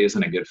 This really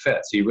isn't a good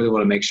fit. So you really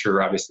want to make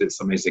sure, obviously, that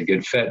somebody's a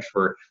good fit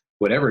for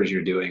whatever it is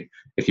you're doing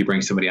if you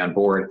bring somebody on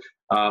board.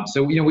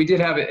 So we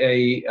did have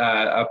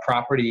a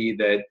property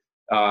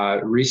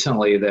that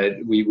recently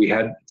that we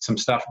had some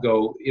stuff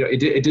go, it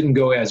didn't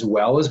go as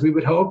well as we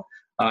would hope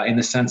in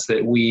the sense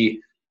that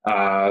we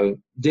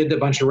did a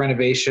bunch of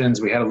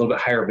renovations. We had a little bit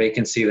higher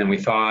vacancy than we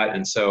thought.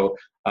 And so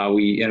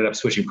we ended up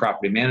switching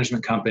property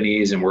management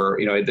companies, and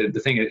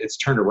the thing, it's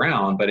turned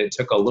around, but it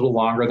took a little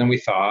longer than we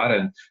thought.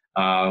 And,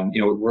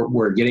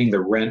 we're getting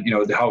the rent,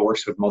 how it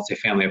works with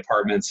multifamily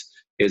apartments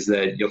is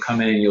that you'll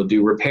come in and you'll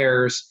do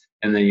repairs,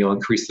 and then you'll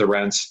increase the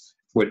rents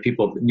with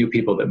new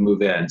people that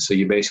move in. So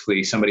you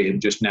basically, somebody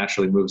just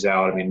naturally moves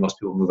out. I mean, most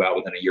people move out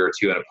within a year or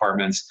two in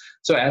apartments.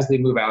 So as they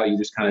move out, you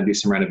just kind of do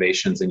some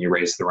renovations and you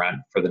raise the rent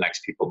for the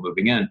next people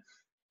moving in.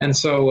 And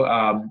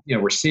so,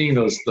 we're seeing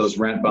those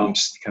rent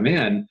bumps come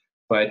in,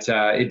 but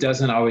it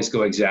doesn't always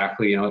go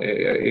exactly,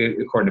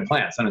 according to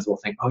plan. Sometimes we'll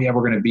think, oh yeah,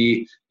 we're going to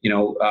be,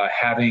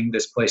 having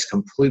this place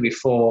completely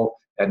full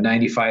at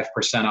 95%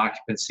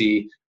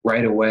 occupancy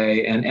right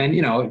away. And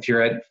if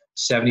you're at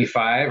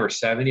 75 or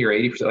 70 or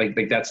 80%,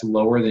 like that's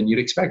lower than you'd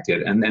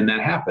expected. And that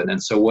happened.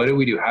 And so what do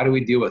we do? How do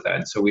we deal with that?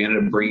 And so we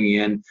ended up bringing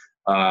in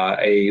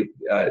a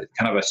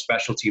kind of a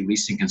specialty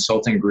leasing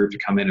consulting group to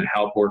come in and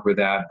help work with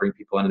that, bring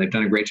people in, and they've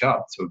done a great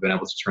job. So we've been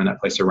able to turn that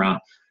place around.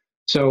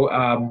 So,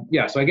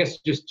 so I guess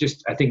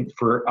just I think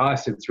for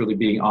us, it's really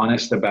being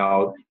honest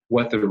about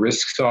what the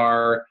risks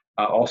are.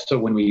 Also,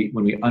 when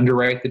we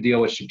underwrite the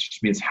deal, which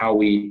just means how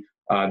we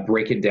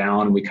break it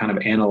down, we kind of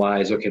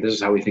analyze, okay, this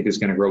is how we think it's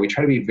going to grow. We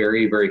try to be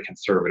very, very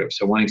conservative.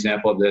 So one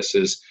example of this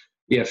is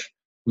if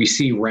we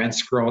see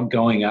rents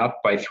going up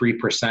by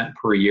 3%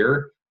 per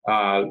year,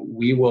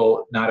 we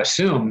will not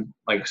assume,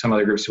 like some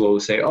other groups will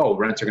say, oh,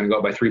 rents are going to go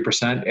up by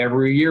 3%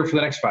 every year for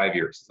the next 5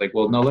 years. It's like,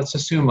 well, no, let's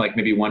assume like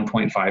maybe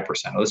 1.5%.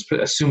 Let's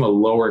assume a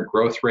lower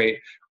growth rate,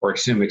 or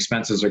assume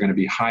expenses are going to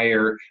be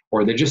higher,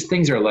 or that just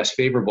things are less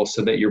favorable,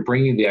 so that you're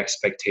bringing the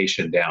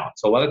expectation down.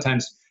 So a lot of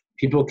times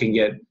people can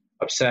get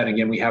upset.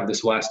 Again, we have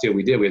this last deal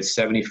we did, we had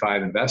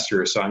 75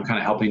 investors. So I'm kind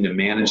of helping to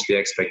manage the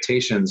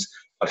expectations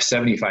of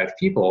 75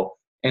 people.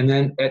 And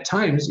then at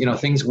times,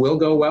 things will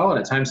go well, and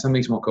at times some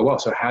things won't go well.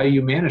 So how do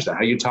you manage that?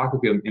 How do you talk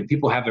with people? And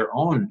people have their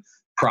own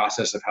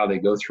process of how they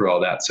go through all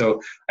that.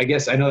 So I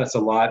guess I know that's a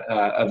lot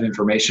of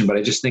information, but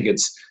I just think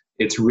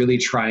it's really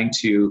trying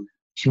to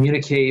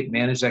communicate,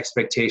 manage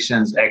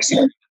expectations,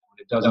 execute when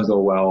it doesn't go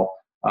well.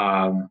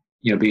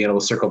 Being able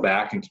to circle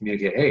back and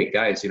communicate, hey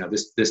guys,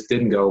 this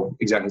didn't go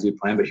exactly as we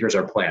planned, but here's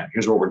our plan.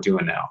 Here's what we're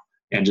doing now.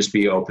 And just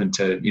be open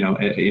to,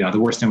 the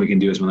worst thing we can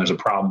do is when there's a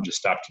problem, just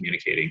stop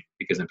communicating,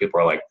 because then people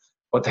are like,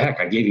 what the heck?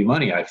 I gave you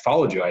money. I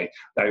followed you.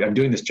 I'm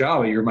doing this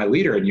job. You're my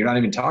leader, and you're not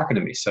even talking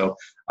to me. So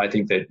I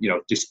think that,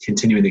 just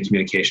continuing the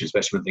communication,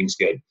 especially when things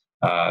get,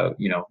 are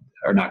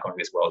not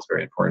going as well, is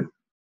very important.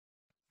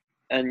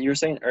 And you were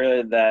saying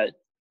earlier that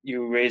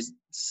you raised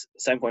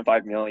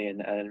 7.5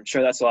 million, and I'm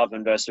sure that's a lot of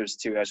investors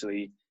to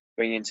actually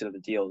bring into the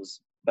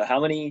deals. But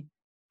how many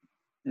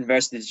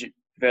investors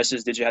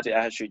did you have to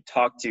actually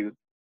talk to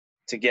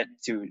get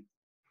to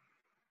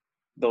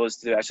those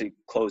to actually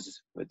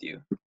close with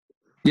you?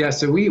 Yeah,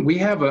 so we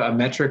have a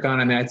metric on.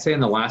 I mean, I'd say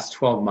in the last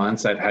 12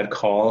 months, I've had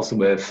calls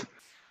with,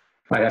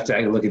 I'd have to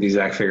look at the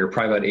exact figure,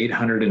 probably about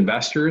 800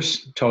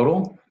 investors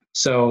total.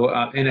 So,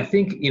 and I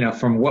think,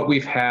 from what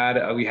we've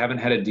had, we haven't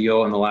had a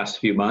deal in the last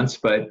few months,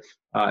 but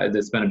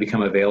that's going to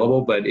become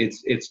available. But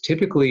it's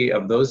typically,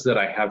 of those that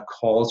I have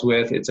calls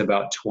with, it's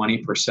about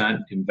 20%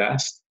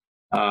 invest.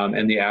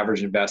 And the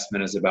average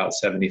investment is about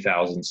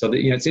 70,000. So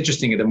that, it's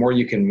interesting. The more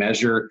you can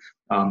measure,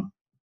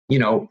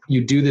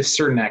 you do this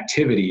certain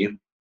activity,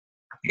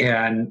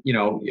 and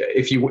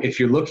if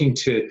you're looking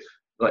to,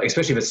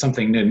 especially if it's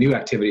something new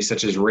activity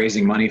such as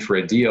raising money for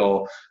a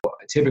deal,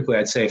 typically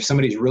I'd say if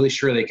somebody's really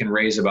sure they can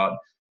raise about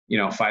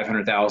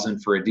 500,000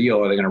 for a deal,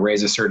 or they're going to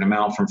raise a certain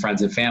amount from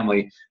friends and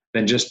family,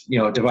 then just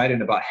divide it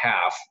in about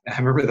half. I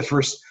remember the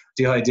first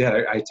deal I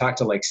did, I talked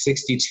to like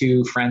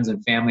 62 friends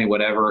and family,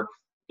 whatever,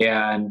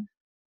 and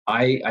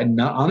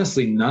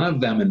honestly, none of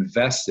them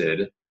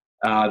invested.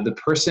 The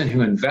person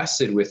who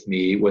invested with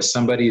me was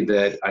somebody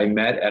that I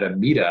met at a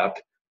meetup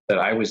that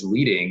I was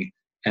leading,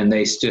 and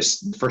they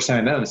just, the first time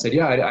I met them, they said,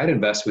 yeah, I'd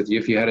invest with you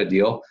if you had a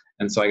deal.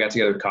 And so I got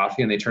together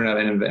coffee, and they turned out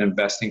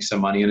investing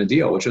some money in a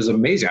deal, which was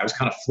amazing. I was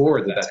kind of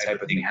floored that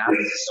type of thing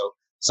happens. So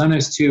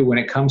sometimes too, when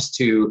it comes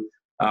to,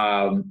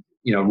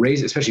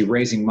 especially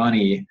raising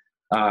money,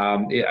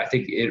 I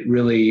think it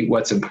really,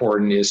 what's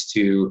important is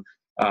to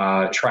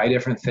try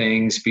different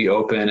things, be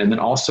open. And then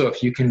also,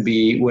 if you can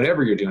be,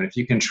 whatever you're doing, if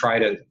you can try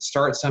to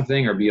start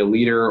something or be a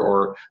leader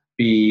or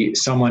be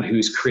someone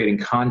who's creating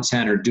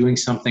content or doing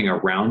something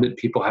around it,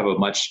 people have a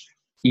much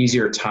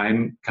easier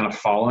time kind of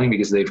following,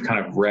 because they've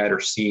kind of read or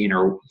seen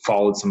or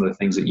followed some of the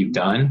things that you've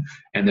done,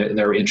 and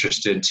they're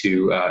interested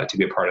to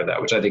be a part of that,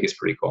 which I think is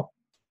pretty cool.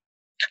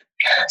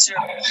 What's your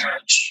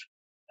approach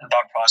and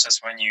thought process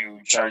when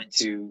you're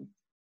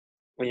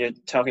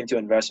talking to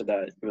an investor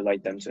that you would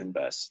like them to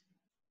invest?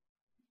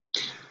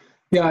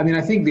 Yeah, I mean,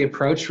 I think the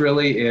approach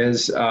really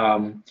is,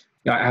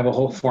 I have a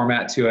whole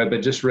format to it,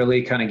 but just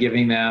really kind of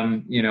giving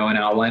them, an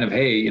outline of,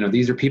 hey,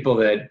 these are people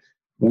that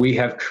we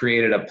have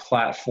created a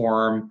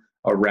platform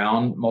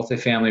around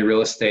multifamily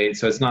real estate.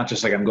 So it's not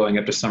just like I'm going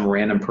up to some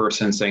random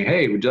person saying,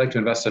 hey, would you like to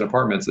invest in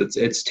apartments?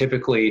 It's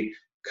typically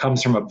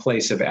comes from a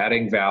place of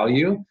adding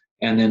value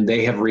And then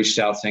they have reached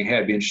out saying, hey,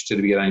 I'd be interested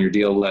to get on your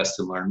deal list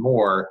and learn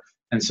more.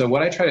 And so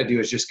what I try to do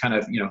is just kind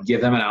of,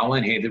 give them an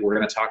outline. Hey, we're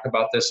going to talk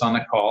about this on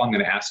the call. I'm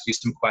going to ask you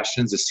some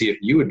questions to see if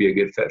you would be a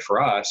good fit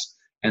for us.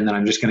 And then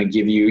I'm just going to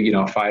give you,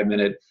 a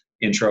 5-minute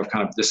intro of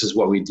kind of, this is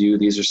what we do.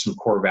 These are some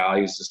core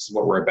values. This is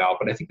what we're about.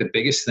 But I think the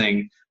biggest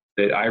thing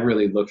that I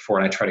really look for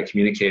and I try to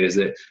communicate is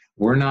that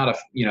we're not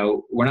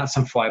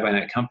some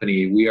fly-by-night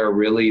company. We are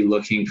really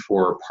looking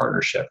for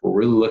partnership. We're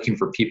really looking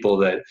for people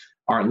that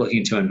aren't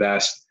looking to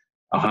invest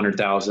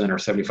 $100,000 or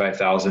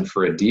 $75,000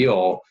 for a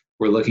deal.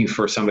 We're looking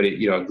for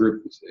somebody, a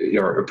group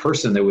or a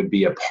person that would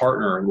be a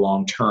partner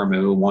long-term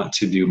and will want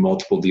to do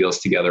multiple deals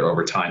together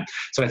over time.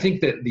 So I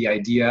think that the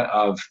idea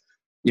of,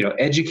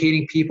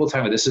 educating people,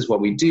 telling them this is what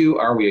we do,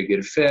 are we a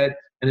good fit?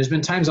 And there's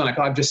been times on a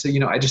call I've just said,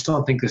 I just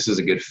don't think this is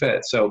a good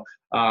fit. So,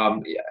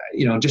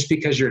 just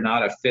because you're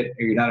not a fit,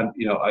 or you're not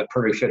a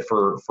perfect fit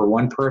for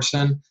one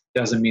person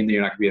doesn't mean that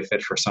you're not going to be a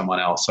fit for someone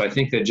else. So I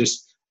think that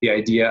just the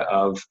idea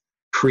of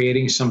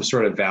creating some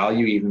sort of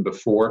value even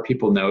before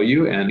people know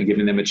you and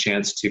giving them a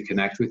chance to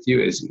connect with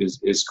you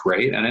is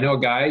great. And I know a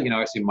guy,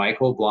 I see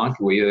Michael Blanc,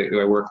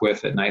 who I work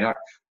with at Nighthawk.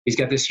 He's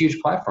got this huge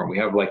platform. We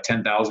have like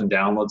 10,000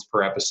 downloads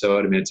per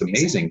episode. I mean, it's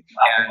amazing.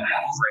 And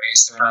he's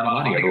raised a lot of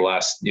money over the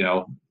last,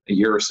 a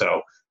year or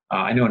so.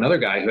 I know another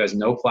guy who has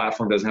no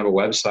platform, doesn't have a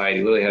website. He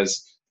literally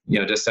has,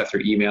 just stuff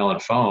through email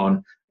and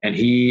phone. And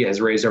he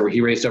raised over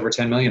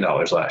 $10 million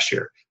last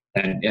year.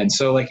 And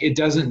so like, it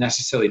doesn't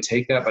necessarily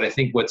take that, but I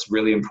think what's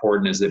really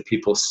important is that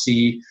people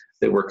see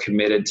that we're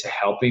committed to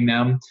helping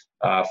them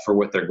for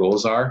what their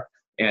goals are.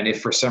 And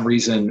if for some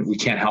reason we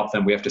can't help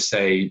them, we have to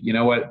say, you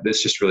know what,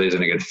 this just really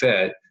isn't a good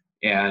fit.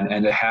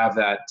 And to have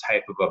that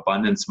type of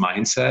abundance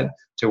mindset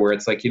to where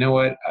it's like, you know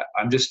what,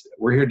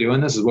 we're here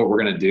doing this is what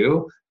we're going to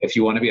do. If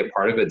you want to be a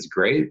part of it, it's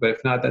great. But if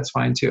not, that's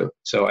fine too.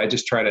 So I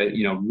just try to,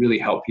 really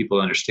help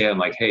people understand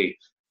like, hey,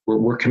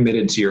 we're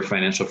committed to your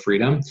financial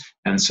freedom.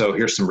 And so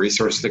here's some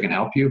resources that can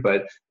help you.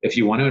 But if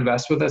you want to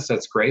invest with us,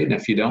 that's great. And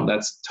if you don't,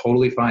 that's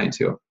totally fine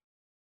too.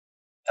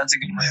 That's a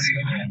good way of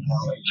doing it.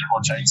 Like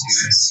people try to,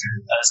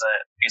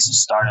 as a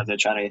startup, they're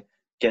trying to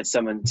get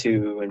someone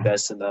to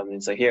invest in them. And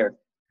it's like,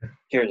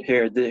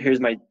 here's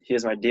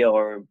my deal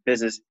or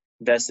business,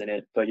 invest in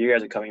it. But you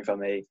guys are coming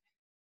from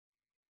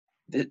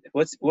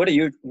what do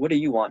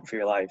you want for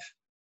your life?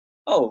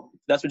 Oh,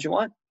 that's what you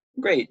want?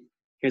 Great.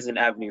 Here's an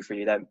avenue for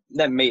you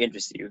that may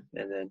interest you.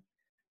 And then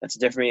that's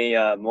definitely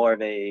more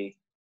of a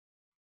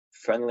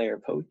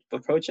friendlier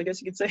approach, I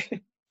guess you could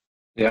say.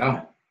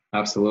 Yeah,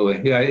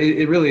 absolutely. Yeah,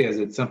 it really is.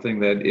 It's something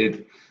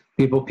that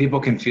people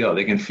can feel.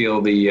 They can feel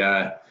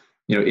the,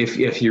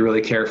 if you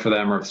really care for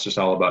them or if it's just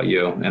all about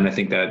you. And I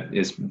think that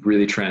is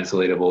really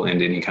translatable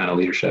into any kind of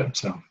leadership.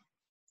 So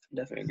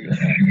definitely agree with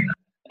that.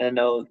 And I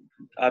know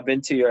I've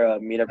been to your other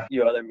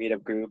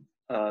meetup group,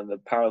 The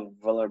Power of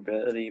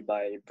Vulnerability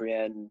by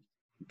Brené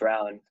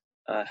Brown.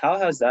 How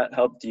has that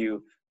helped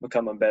you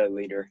become a better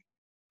leader?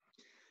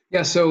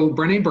 Yeah, so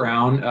Brené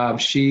Brown,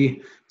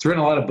 she's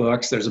written a lot of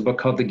books. There's a book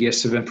called The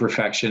Gifts of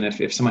Imperfection.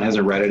 If someone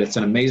hasn't read it, it's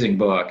an amazing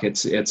book.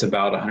 It's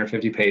about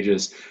 150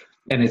 pages.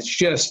 And it's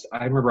just,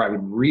 I remember I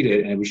would read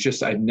it and it was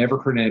just, I'd never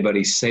heard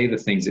anybody say the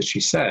things that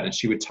she said. And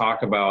she would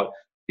talk about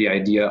the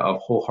idea of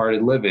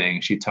wholehearted living.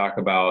 She'd talk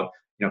about,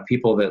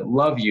 people that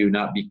love you,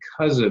 not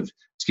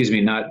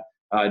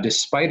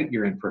despite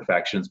your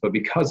imperfections, but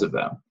because of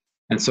them.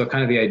 And so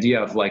kind of the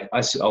idea of like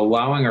us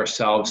allowing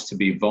ourselves to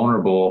be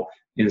vulnerable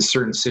in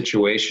certain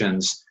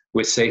situations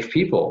with safe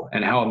people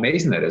and how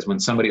amazing that is when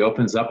somebody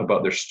opens up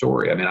about their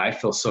story. I mean, I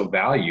feel so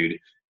valued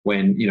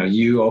when,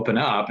 you open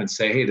up and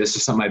say, hey, this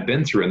is something I've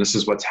been through and this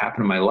is what's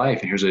happened in my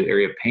life. And here's an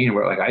area of pain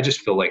where like, I just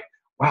feel like,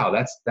 wow,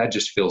 that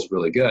just feels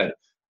really good.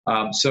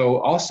 So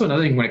also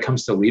another thing when it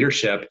comes to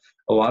leadership,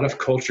 a lot of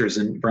cultures,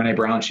 and Brené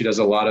Brown, she does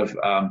a lot of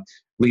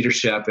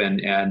leadership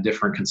and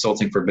different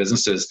consulting for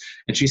businesses.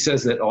 And she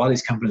says that a lot of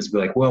these companies be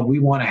like, well, we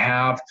want to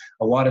have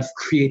a lot of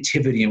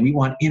creativity and we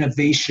want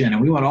innovation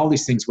and we want all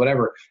these things,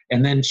 whatever.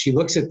 And then she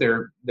looks at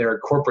their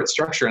corporate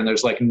structure and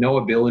there's like no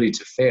ability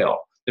to fail.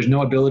 There's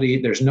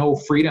no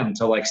freedom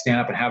to like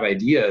stand up and have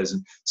ideas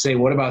and say,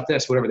 what about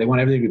this, whatever. They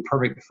want everything to be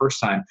perfect the first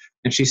time.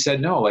 And she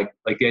said, no, like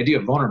the idea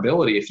of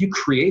vulnerability, if you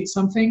create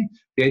something,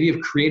 the idea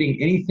of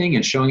creating anything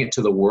and showing it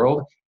to the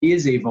world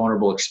is a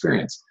vulnerable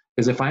experience.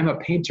 Because if I'm a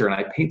painter and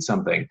I paint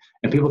something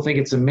and people think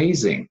it's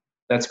amazing,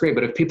 that's great.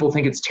 But if people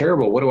think it's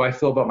terrible, what do I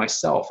feel about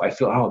myself? I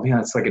feel, oh man,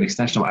 that's like an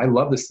extension of, I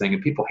love this thing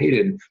and people hate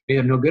it and maybe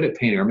I'm no good at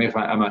painting, or maybe if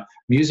I'm a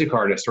music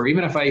artist, or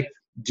even if I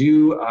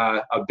do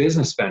a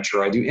business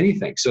venture, I do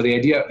anything. So the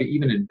idea of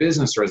even in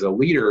business or as a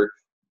leader,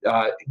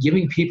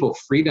 giving people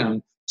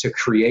freedom to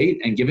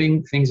create and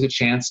giving things a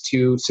chance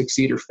to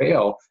succeed or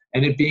fail,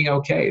 and it being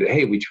okay that,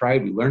 hey, we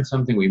tried, we learned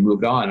something, we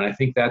moved on. And I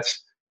think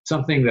that's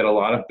something that a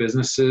lot of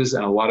businesses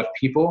and a lot of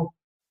people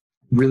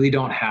really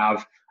don't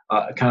have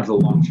kind of the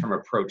long-term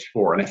approach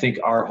for. And I think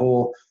our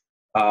whole,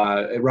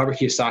 Robert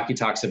Kiyosaki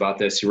talks about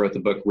this. He wrote the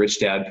book, Rich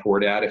Dad, Poor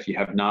Dad. If you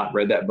have not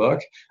read that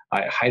book,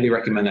 I highly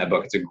recommend that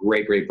book. It's a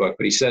great, great book.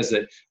 But he says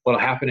that what will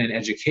happen in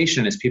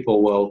education is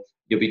people will,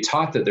 you'll be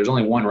taught that there's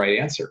only one right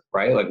answer,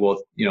 right? Like,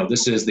 well,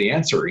 this is the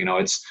answer.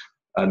 It's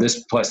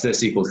this plus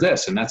this equals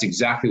this, and that's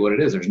exactly what it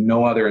is. There's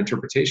no other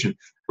interpretation.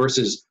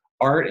 Versus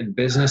art and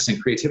business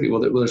and creativity,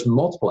 well, there's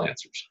multiple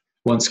answers.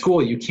 Well, in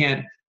school, you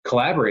can't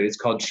collaborate. It's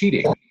called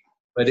cheating.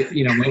 But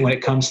when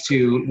it comes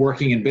to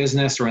working in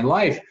business or in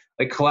life,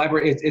 like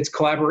it's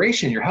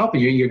collaboration. You're helping.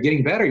 You're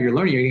getting better. You're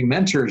learning. You're getting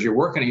mentors. You're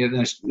working.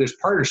 There's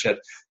partnership.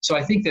 So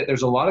I think that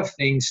there's a lot of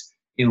things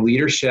in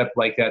leadership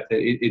like that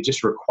it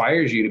just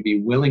requires you to be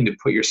willing to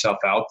put yourself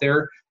out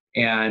there.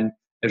 And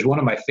there's one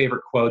of my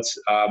favorite quotes.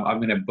 I'm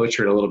going to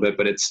butcher it a little bit,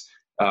 but it's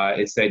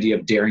the idea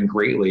of daring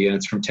greatly, and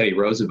it's from Teddy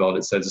Roosevelt.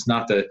 It says it's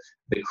not the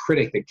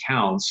critic that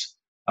counts,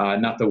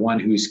 not the one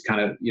who's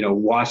kind of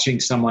watching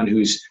someone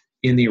who's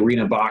in the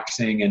arena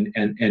boxing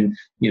and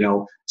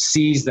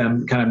sees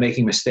them kind of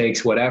making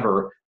mistakes,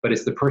 whatever. But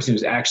it's the person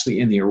who's actually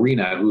in the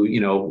arena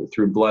who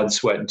through blood,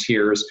 sweat, and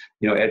tears,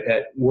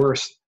 at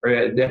worst or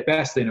at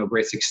best they know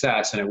great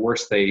success, and at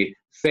worst they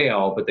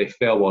fail, but they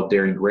fail while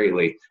daring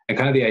greatly. And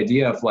kind of the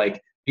idea of like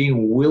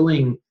being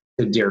willing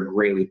to dare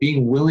greatly,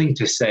 being willing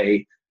to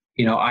say,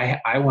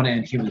 I want to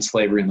end human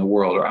slavery in the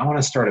world, or I want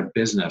to start a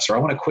business, or I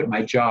want to quit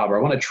my job, or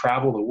I want to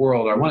travel the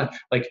world, or I want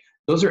to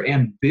those are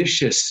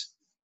ambitious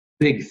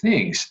big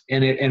things.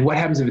 And what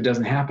happens if it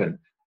doesn't happen?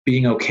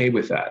 Being okay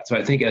with that. So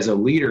I think as a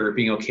leader,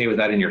 being okay with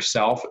that in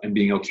yourself, and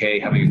being okay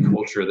having a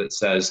culture that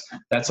says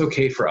that's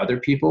okay for other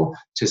people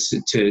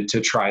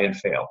to try and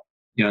fail.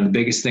 And the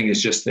biggest thing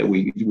is just that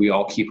we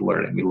all keep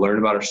learning. We learn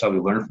about ourselves,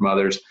 we learn from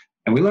others,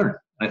 and we learn.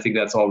 And I think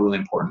that's all really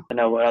important. I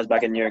know when I was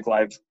back in New York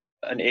Live,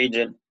 an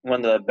agent,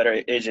 one of the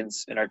better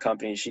agents in our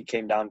company, she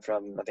came down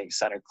from, I think,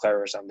 Santa Clara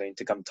or something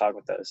to come talk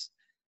with us.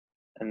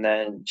 And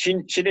then she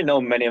didn't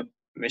know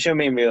she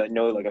made me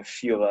know like a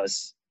few of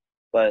us,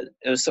 but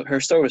her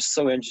story was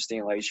so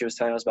interesting. Like she was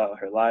telling us about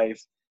her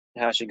life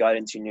and how she got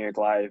into New York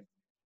Live,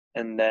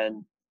 and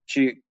then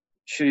she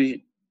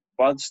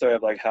brought the story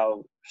of like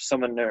how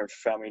someone in her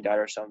family died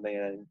or something,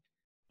 and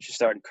she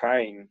started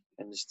crying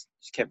and just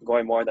kept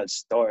going more in that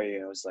story.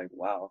 And I was like,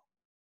 wow.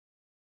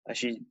 And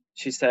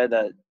she said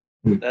that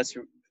that's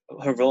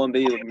her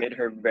vulnerability made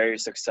her very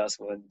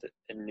successful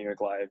in New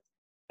York Live.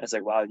 And it's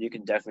like, wow, you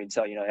can definitely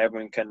tell,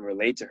 everyone can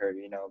relate to her.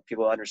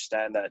 People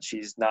understand that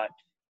she's not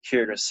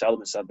here to sell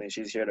them something.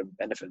 She's here to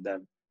benefit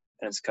them.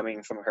 And it's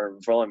coming from her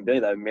vulnerability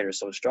that made her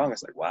so strong.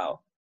 It's like,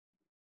 wow,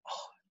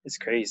 it's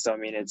crazy. So,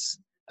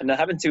 and that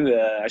happened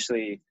to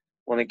actually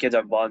one of the kids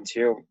I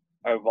volunteer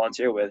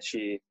with.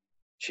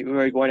 We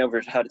were going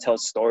over how to tell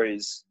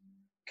stories,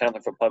 kind of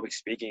like for public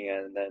speaking.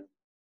 And then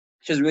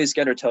she was really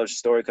scared to tell her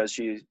story because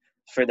she's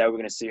afraid that we're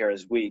going to see her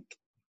as weak.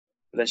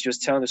 But then she was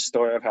telling the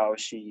story of how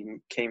she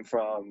came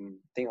from,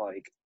 I think,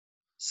 like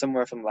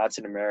somewhere from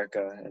Latin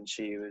America, and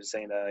she was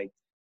saying that like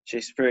she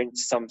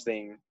experienced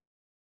something.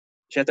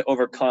 She had to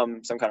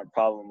overcome some kind of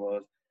problem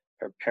with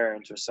her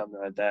parents or something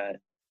like that,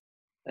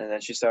 and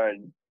then she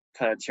started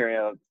kind of tearing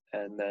up.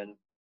 And then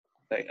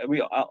like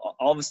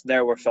all of us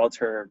there felt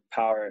her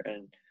power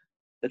and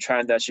the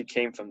triumph that she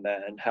came from that,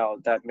 and how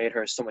that made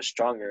her so much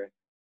stronger.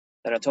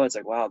 And I told her, it's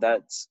like, wow,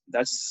 that's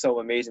so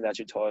amazing that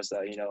you told us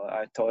that.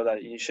 I told her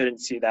that you shouldn't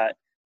see that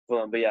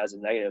vulnerability as a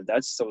negative.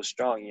 That's so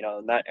strong.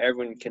 Not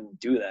everyone can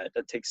do that.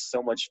 That takes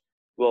so much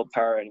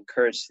willpower and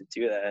courage to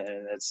do that.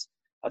 And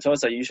I told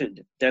us that you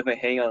should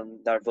definitely hang on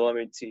that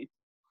vulnerability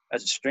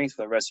as a strength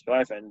for the rest of your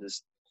life and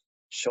just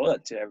show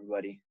that to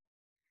everybody.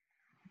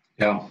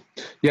 Yeah,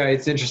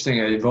 it's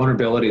interesting.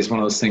 Vulnerability is one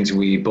of those things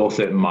we both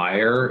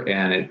admire,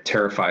 and it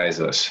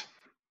terrifies us.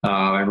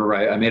 I remember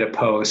I made a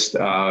post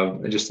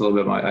just a little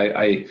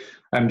bit.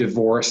 I'm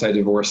divorced. I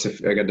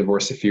got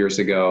divorced a few years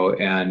ago,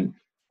 and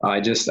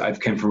I've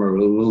come from a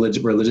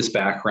religious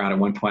background. At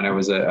one point, I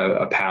was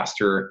a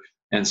pastor,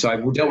 and so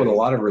I've dealt with a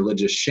lot of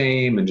religious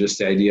shame and just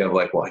the idea of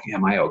like, well,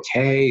 am I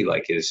okay?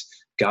 Like, is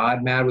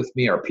God mad with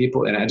me? Are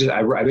people? And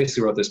I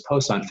basically wrote this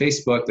post on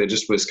Facebook that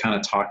just was kind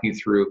of talking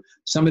through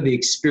some of the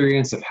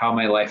experience of how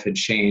my life had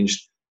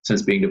changed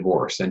since being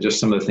divorced, and just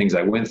some of the things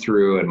I went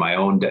through, and my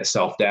own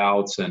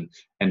self-doubts, and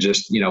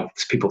just,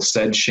 people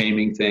said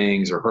shaming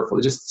things or hurtful,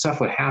 just stuff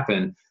would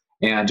happen,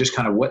 and just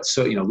kind of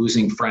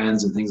losing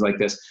friends and things like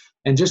this,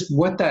 and just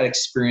what that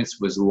experience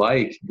was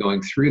like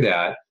going through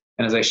that.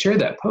 And as I shared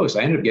that post,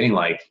 I ended up getting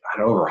like, I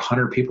don't know, over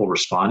 100 people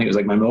responding. It was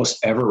like my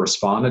most ever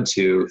responded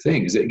to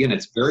things. Again,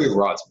 it's very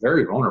raw, it's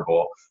very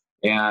vulnerable.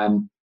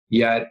 And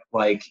yet,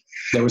 like,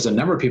 there was a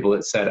number of people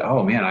that said,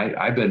 "Oh man,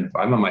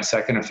 I'm on my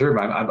second or third.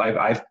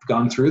 I've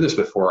gone through this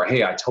before.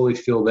 Hey, I totally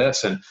feel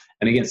this." And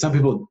again, some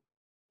people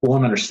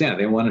won't understand.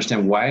 They won't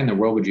understand why in the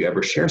world would you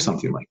ever share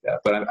something like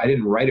that. But I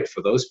didn't write it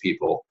for those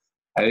people.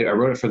 I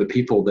wrote it for the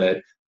people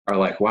that are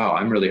like, "Wow,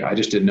 I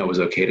just didn't know it was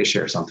okay to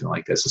share something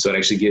like this." And so it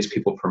actually gives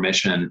people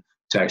permission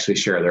to actually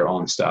share their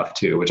own stuff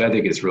too, which I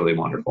think is really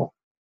wonderful.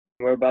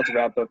 We're about to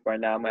wrap up right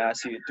now. I'm going to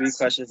ask you 3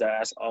 questions that I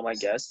ask all my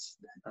guests.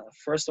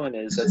 First one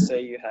is, let's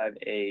say you have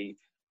a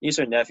niece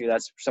or nephew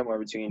that's somewhere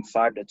between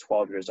 5 to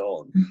 12 years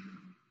old,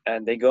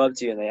 and they go up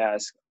to you and they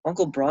ask,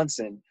 "Uncle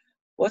Bronson,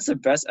 what's the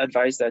best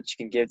advice that you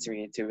can give to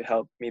me to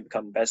help me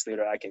become the best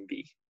leader I can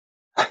be?"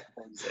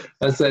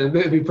 Wednesday.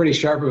 It'd be pretty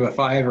sharp of a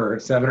 5 or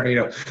 7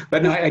 or,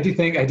 but no, I do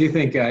think,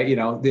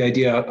 the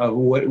idea of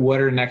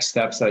what are next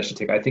steps that I should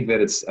take. I think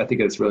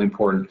it's really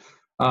important.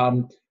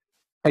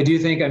 I do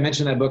think I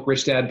mentioned that book,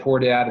 Rich Dad, Poor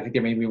Dad. I think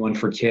there may be one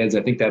for kids.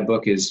 I think that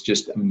book is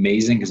just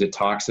amazing because it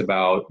talks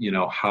about,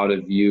 how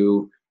to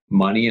view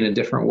money in a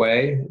different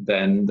way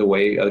than the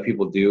way other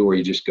people do, where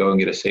you just go and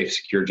get a safe,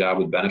 secure job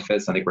with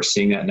benefits. I think we're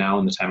seeing that now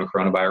in the time of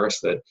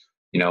coronavirus, that,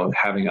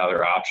 having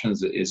other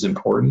options is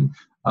important.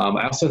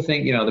 I also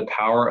think, the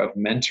power of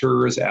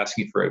mentors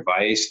asking for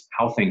advice,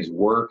 how things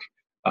work,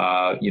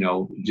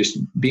 just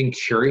being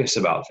curious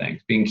about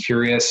things, being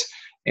curious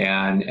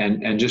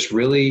and just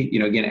really,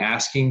 again,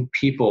 asking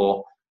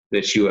people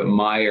that you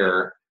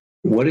admire,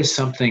 what is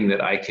something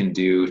that I can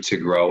do to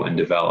grow and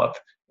develop?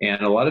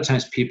 And a lot of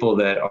times people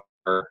that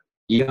are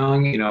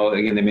young,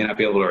 again, they may not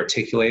be able to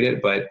articulate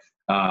it, but,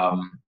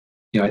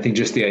 I think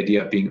just the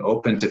idea of being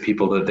open to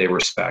people that they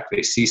respect.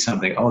 They see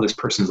something, oh, this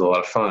person's a lot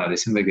of fun. Or they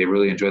seem like they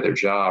really enjoy their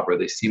job, or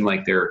they seem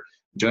like they're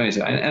enjoying it.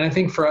 And I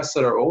think for us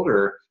that are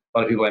older, a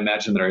lot of people I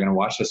imagine that are going to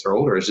watch this are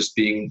older, is just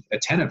being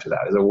attentive to that.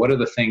 So what are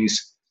the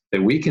things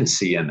that we can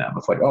see in them?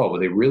 It's like, oh, well,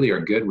 they really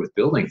are good with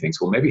building things.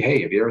 Well, maybe,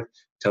 hey, have you ever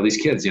tell these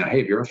kids, hey,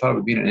 have you ever thought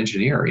of being an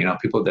engineer?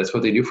 People, that's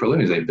what they do for a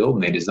living. They build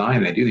and they design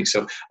and they do things.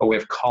 So a way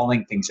of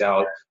calling things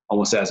out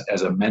almost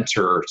as a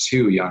mentor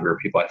to younger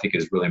people, I think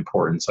is really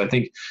important. So I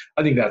think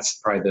that's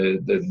probably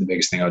the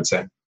biggest thing I would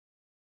say.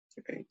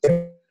 Okay.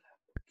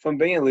 From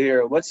being a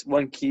leader, what's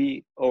one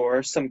key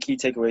or some key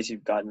takeaways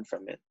you've gotten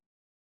from it?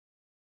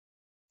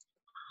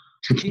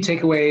 Some key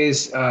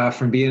takeaways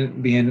from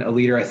being a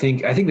leader, I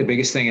think the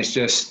biggest thing is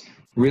just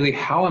really,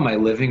 how am I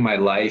living my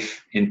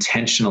life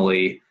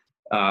intentionally?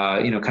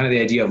 Kind of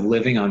the idea of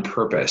living on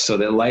purpose, so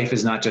that life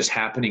is not just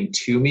happening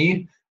to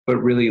me, but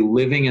really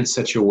living in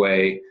such a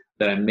way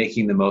that I'm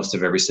making the most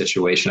of every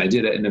situation. I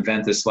did an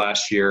event this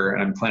last year,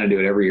 and I'm planning to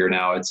do it every year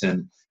now. It's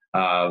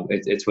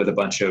with a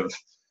bunch of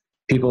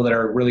people that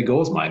are really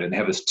goals minded, and they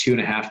have this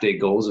 2.5-day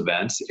goals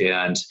event,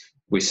 and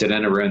we sit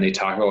in a room, they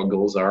talk about what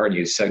goals are, and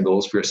you set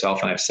goals for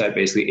yourself. And I've set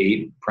basically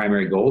 8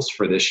 primary goals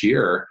for this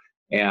year.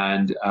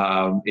 And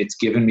it's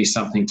given me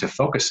something to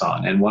focus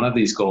on. And one of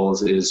these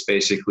goals is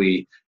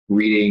basically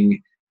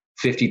reading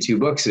 52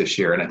 books this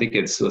year. And I think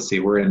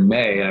we're in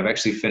May, and I've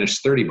actually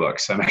finished 30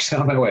 books. I'm actually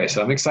on my way.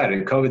 So I'm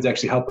excited. COVID's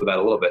actually helped with that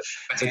a little bit.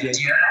 So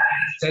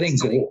setting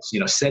goals,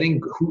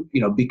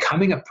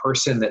 becoming a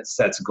person that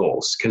sets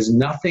goals, because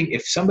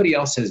if somebody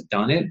else has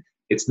done it,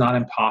 it's not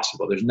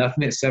impossible. There's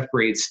nothing that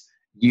separates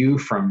you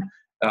from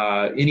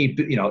any,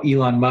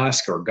 Elon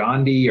Musk or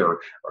Gandhi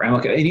or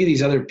any of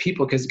these other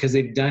people, because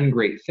they've done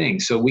great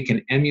things. So we can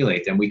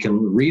emulate them. We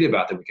can read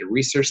about them. We can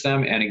research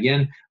them. And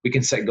again, we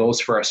can set goals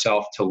for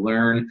ourselves to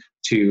learn,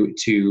 to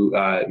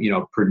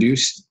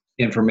produce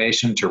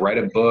information, to write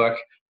a book,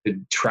 to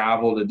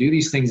travel, to do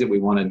these things that we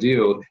want to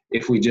do,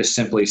 if we just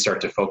simply start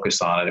to focus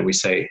on it and we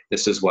say,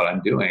 this is what I'm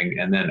doing.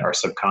 And then our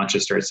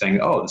subconscious starts saying,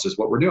 oh, this is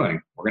what we're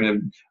doing. We're going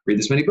to read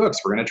this many books.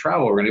 We're going to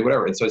travel. We're going to do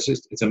whatever. And so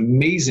it's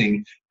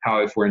amazing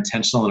how, if we're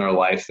intentional in our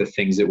life, the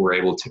things that we're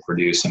able to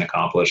produce and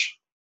accomplish.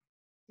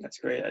 That's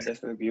great. I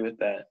definitely agree with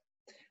that.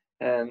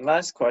 And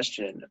last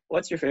question,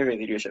 what's your favorite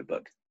leadership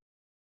book?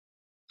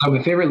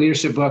 My favorite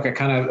leadership book, I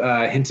kind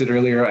of hinted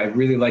earlier, I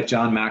really like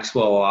John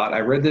Maxwell a lot.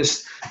 I read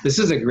this. This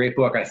is a great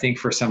book, I think,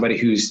 for somebody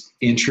who's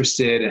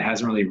interested and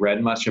hasn't really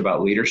read much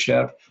about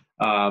leadership.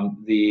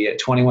 The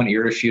 21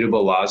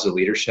 Irrefutable Laws of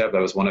Leadership,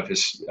 that was one of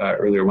his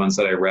earlier ones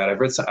that I read. I've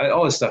read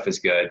all his stuff is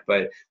good,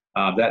 but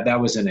that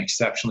was an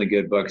exceptionally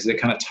good book, because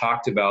it kind of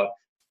talked about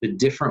the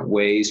different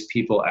ways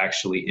people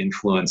actually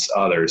influence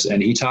others.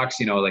 And he talks,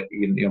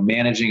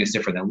 managing is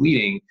different than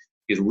leading,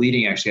 because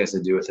leading actually has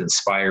to do with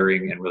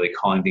inspiring and really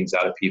calling things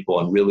out of people.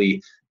 And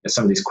really,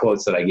 some of these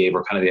quotes that I gave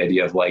were kind of the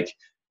idea of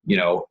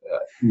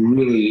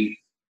really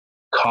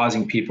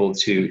causing people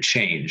to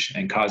change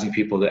and causing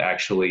people to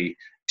actually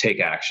take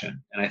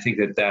action. And I think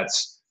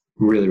that's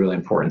really, really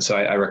important. So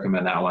I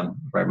recommend that one,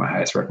 right? My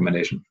highest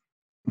recommendation.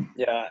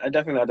 Yeah, I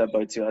definitely like that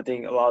book too. I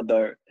think a lot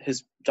of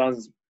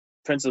John's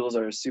principles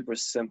are super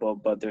simple,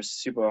 but they're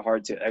super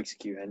hard to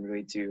execute and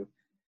really to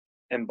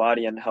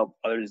embody and help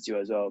others do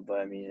as well. But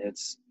I mean,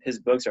 his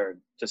books are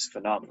just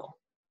phenomenal.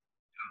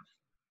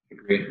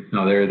 Great.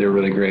 No, they're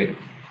really great.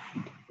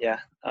 Yeah.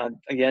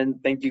 Again,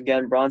 thank you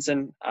again,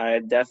 Bronson. I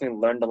definitely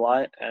learned a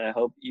lot, and I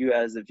hope you,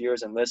 as the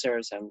viewers and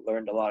listeners, have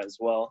learned a lot as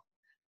well.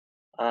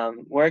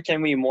 Where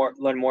can we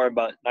learn more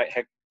about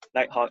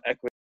Nighthawk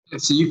Equity?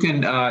 So you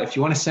can, if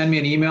you want to send me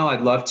an email,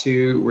 I'd love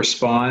to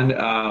respond.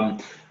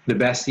 The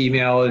best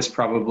email is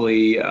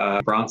probably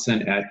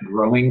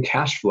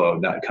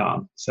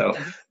bronson@growingcashflow.com. So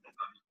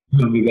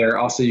it'll be there.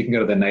 Also, you can go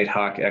to the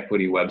Nighthawk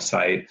Equity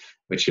website,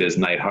 which is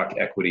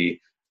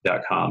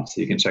nighthawkequity.com.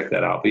 So you can check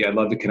that out. But yeah, I'd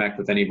love to connect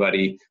with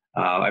anybody.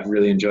 I've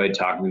really enjoyed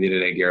talking with you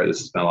today, Garrett. This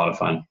has been a lot of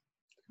fun.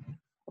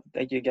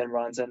 Thank you again,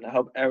 Bronson. I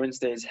hope everyone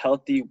stays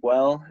healthy,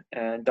 well,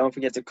 and don't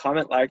forget to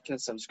comment, like, and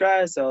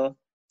subscribe. So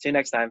see you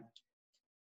next time.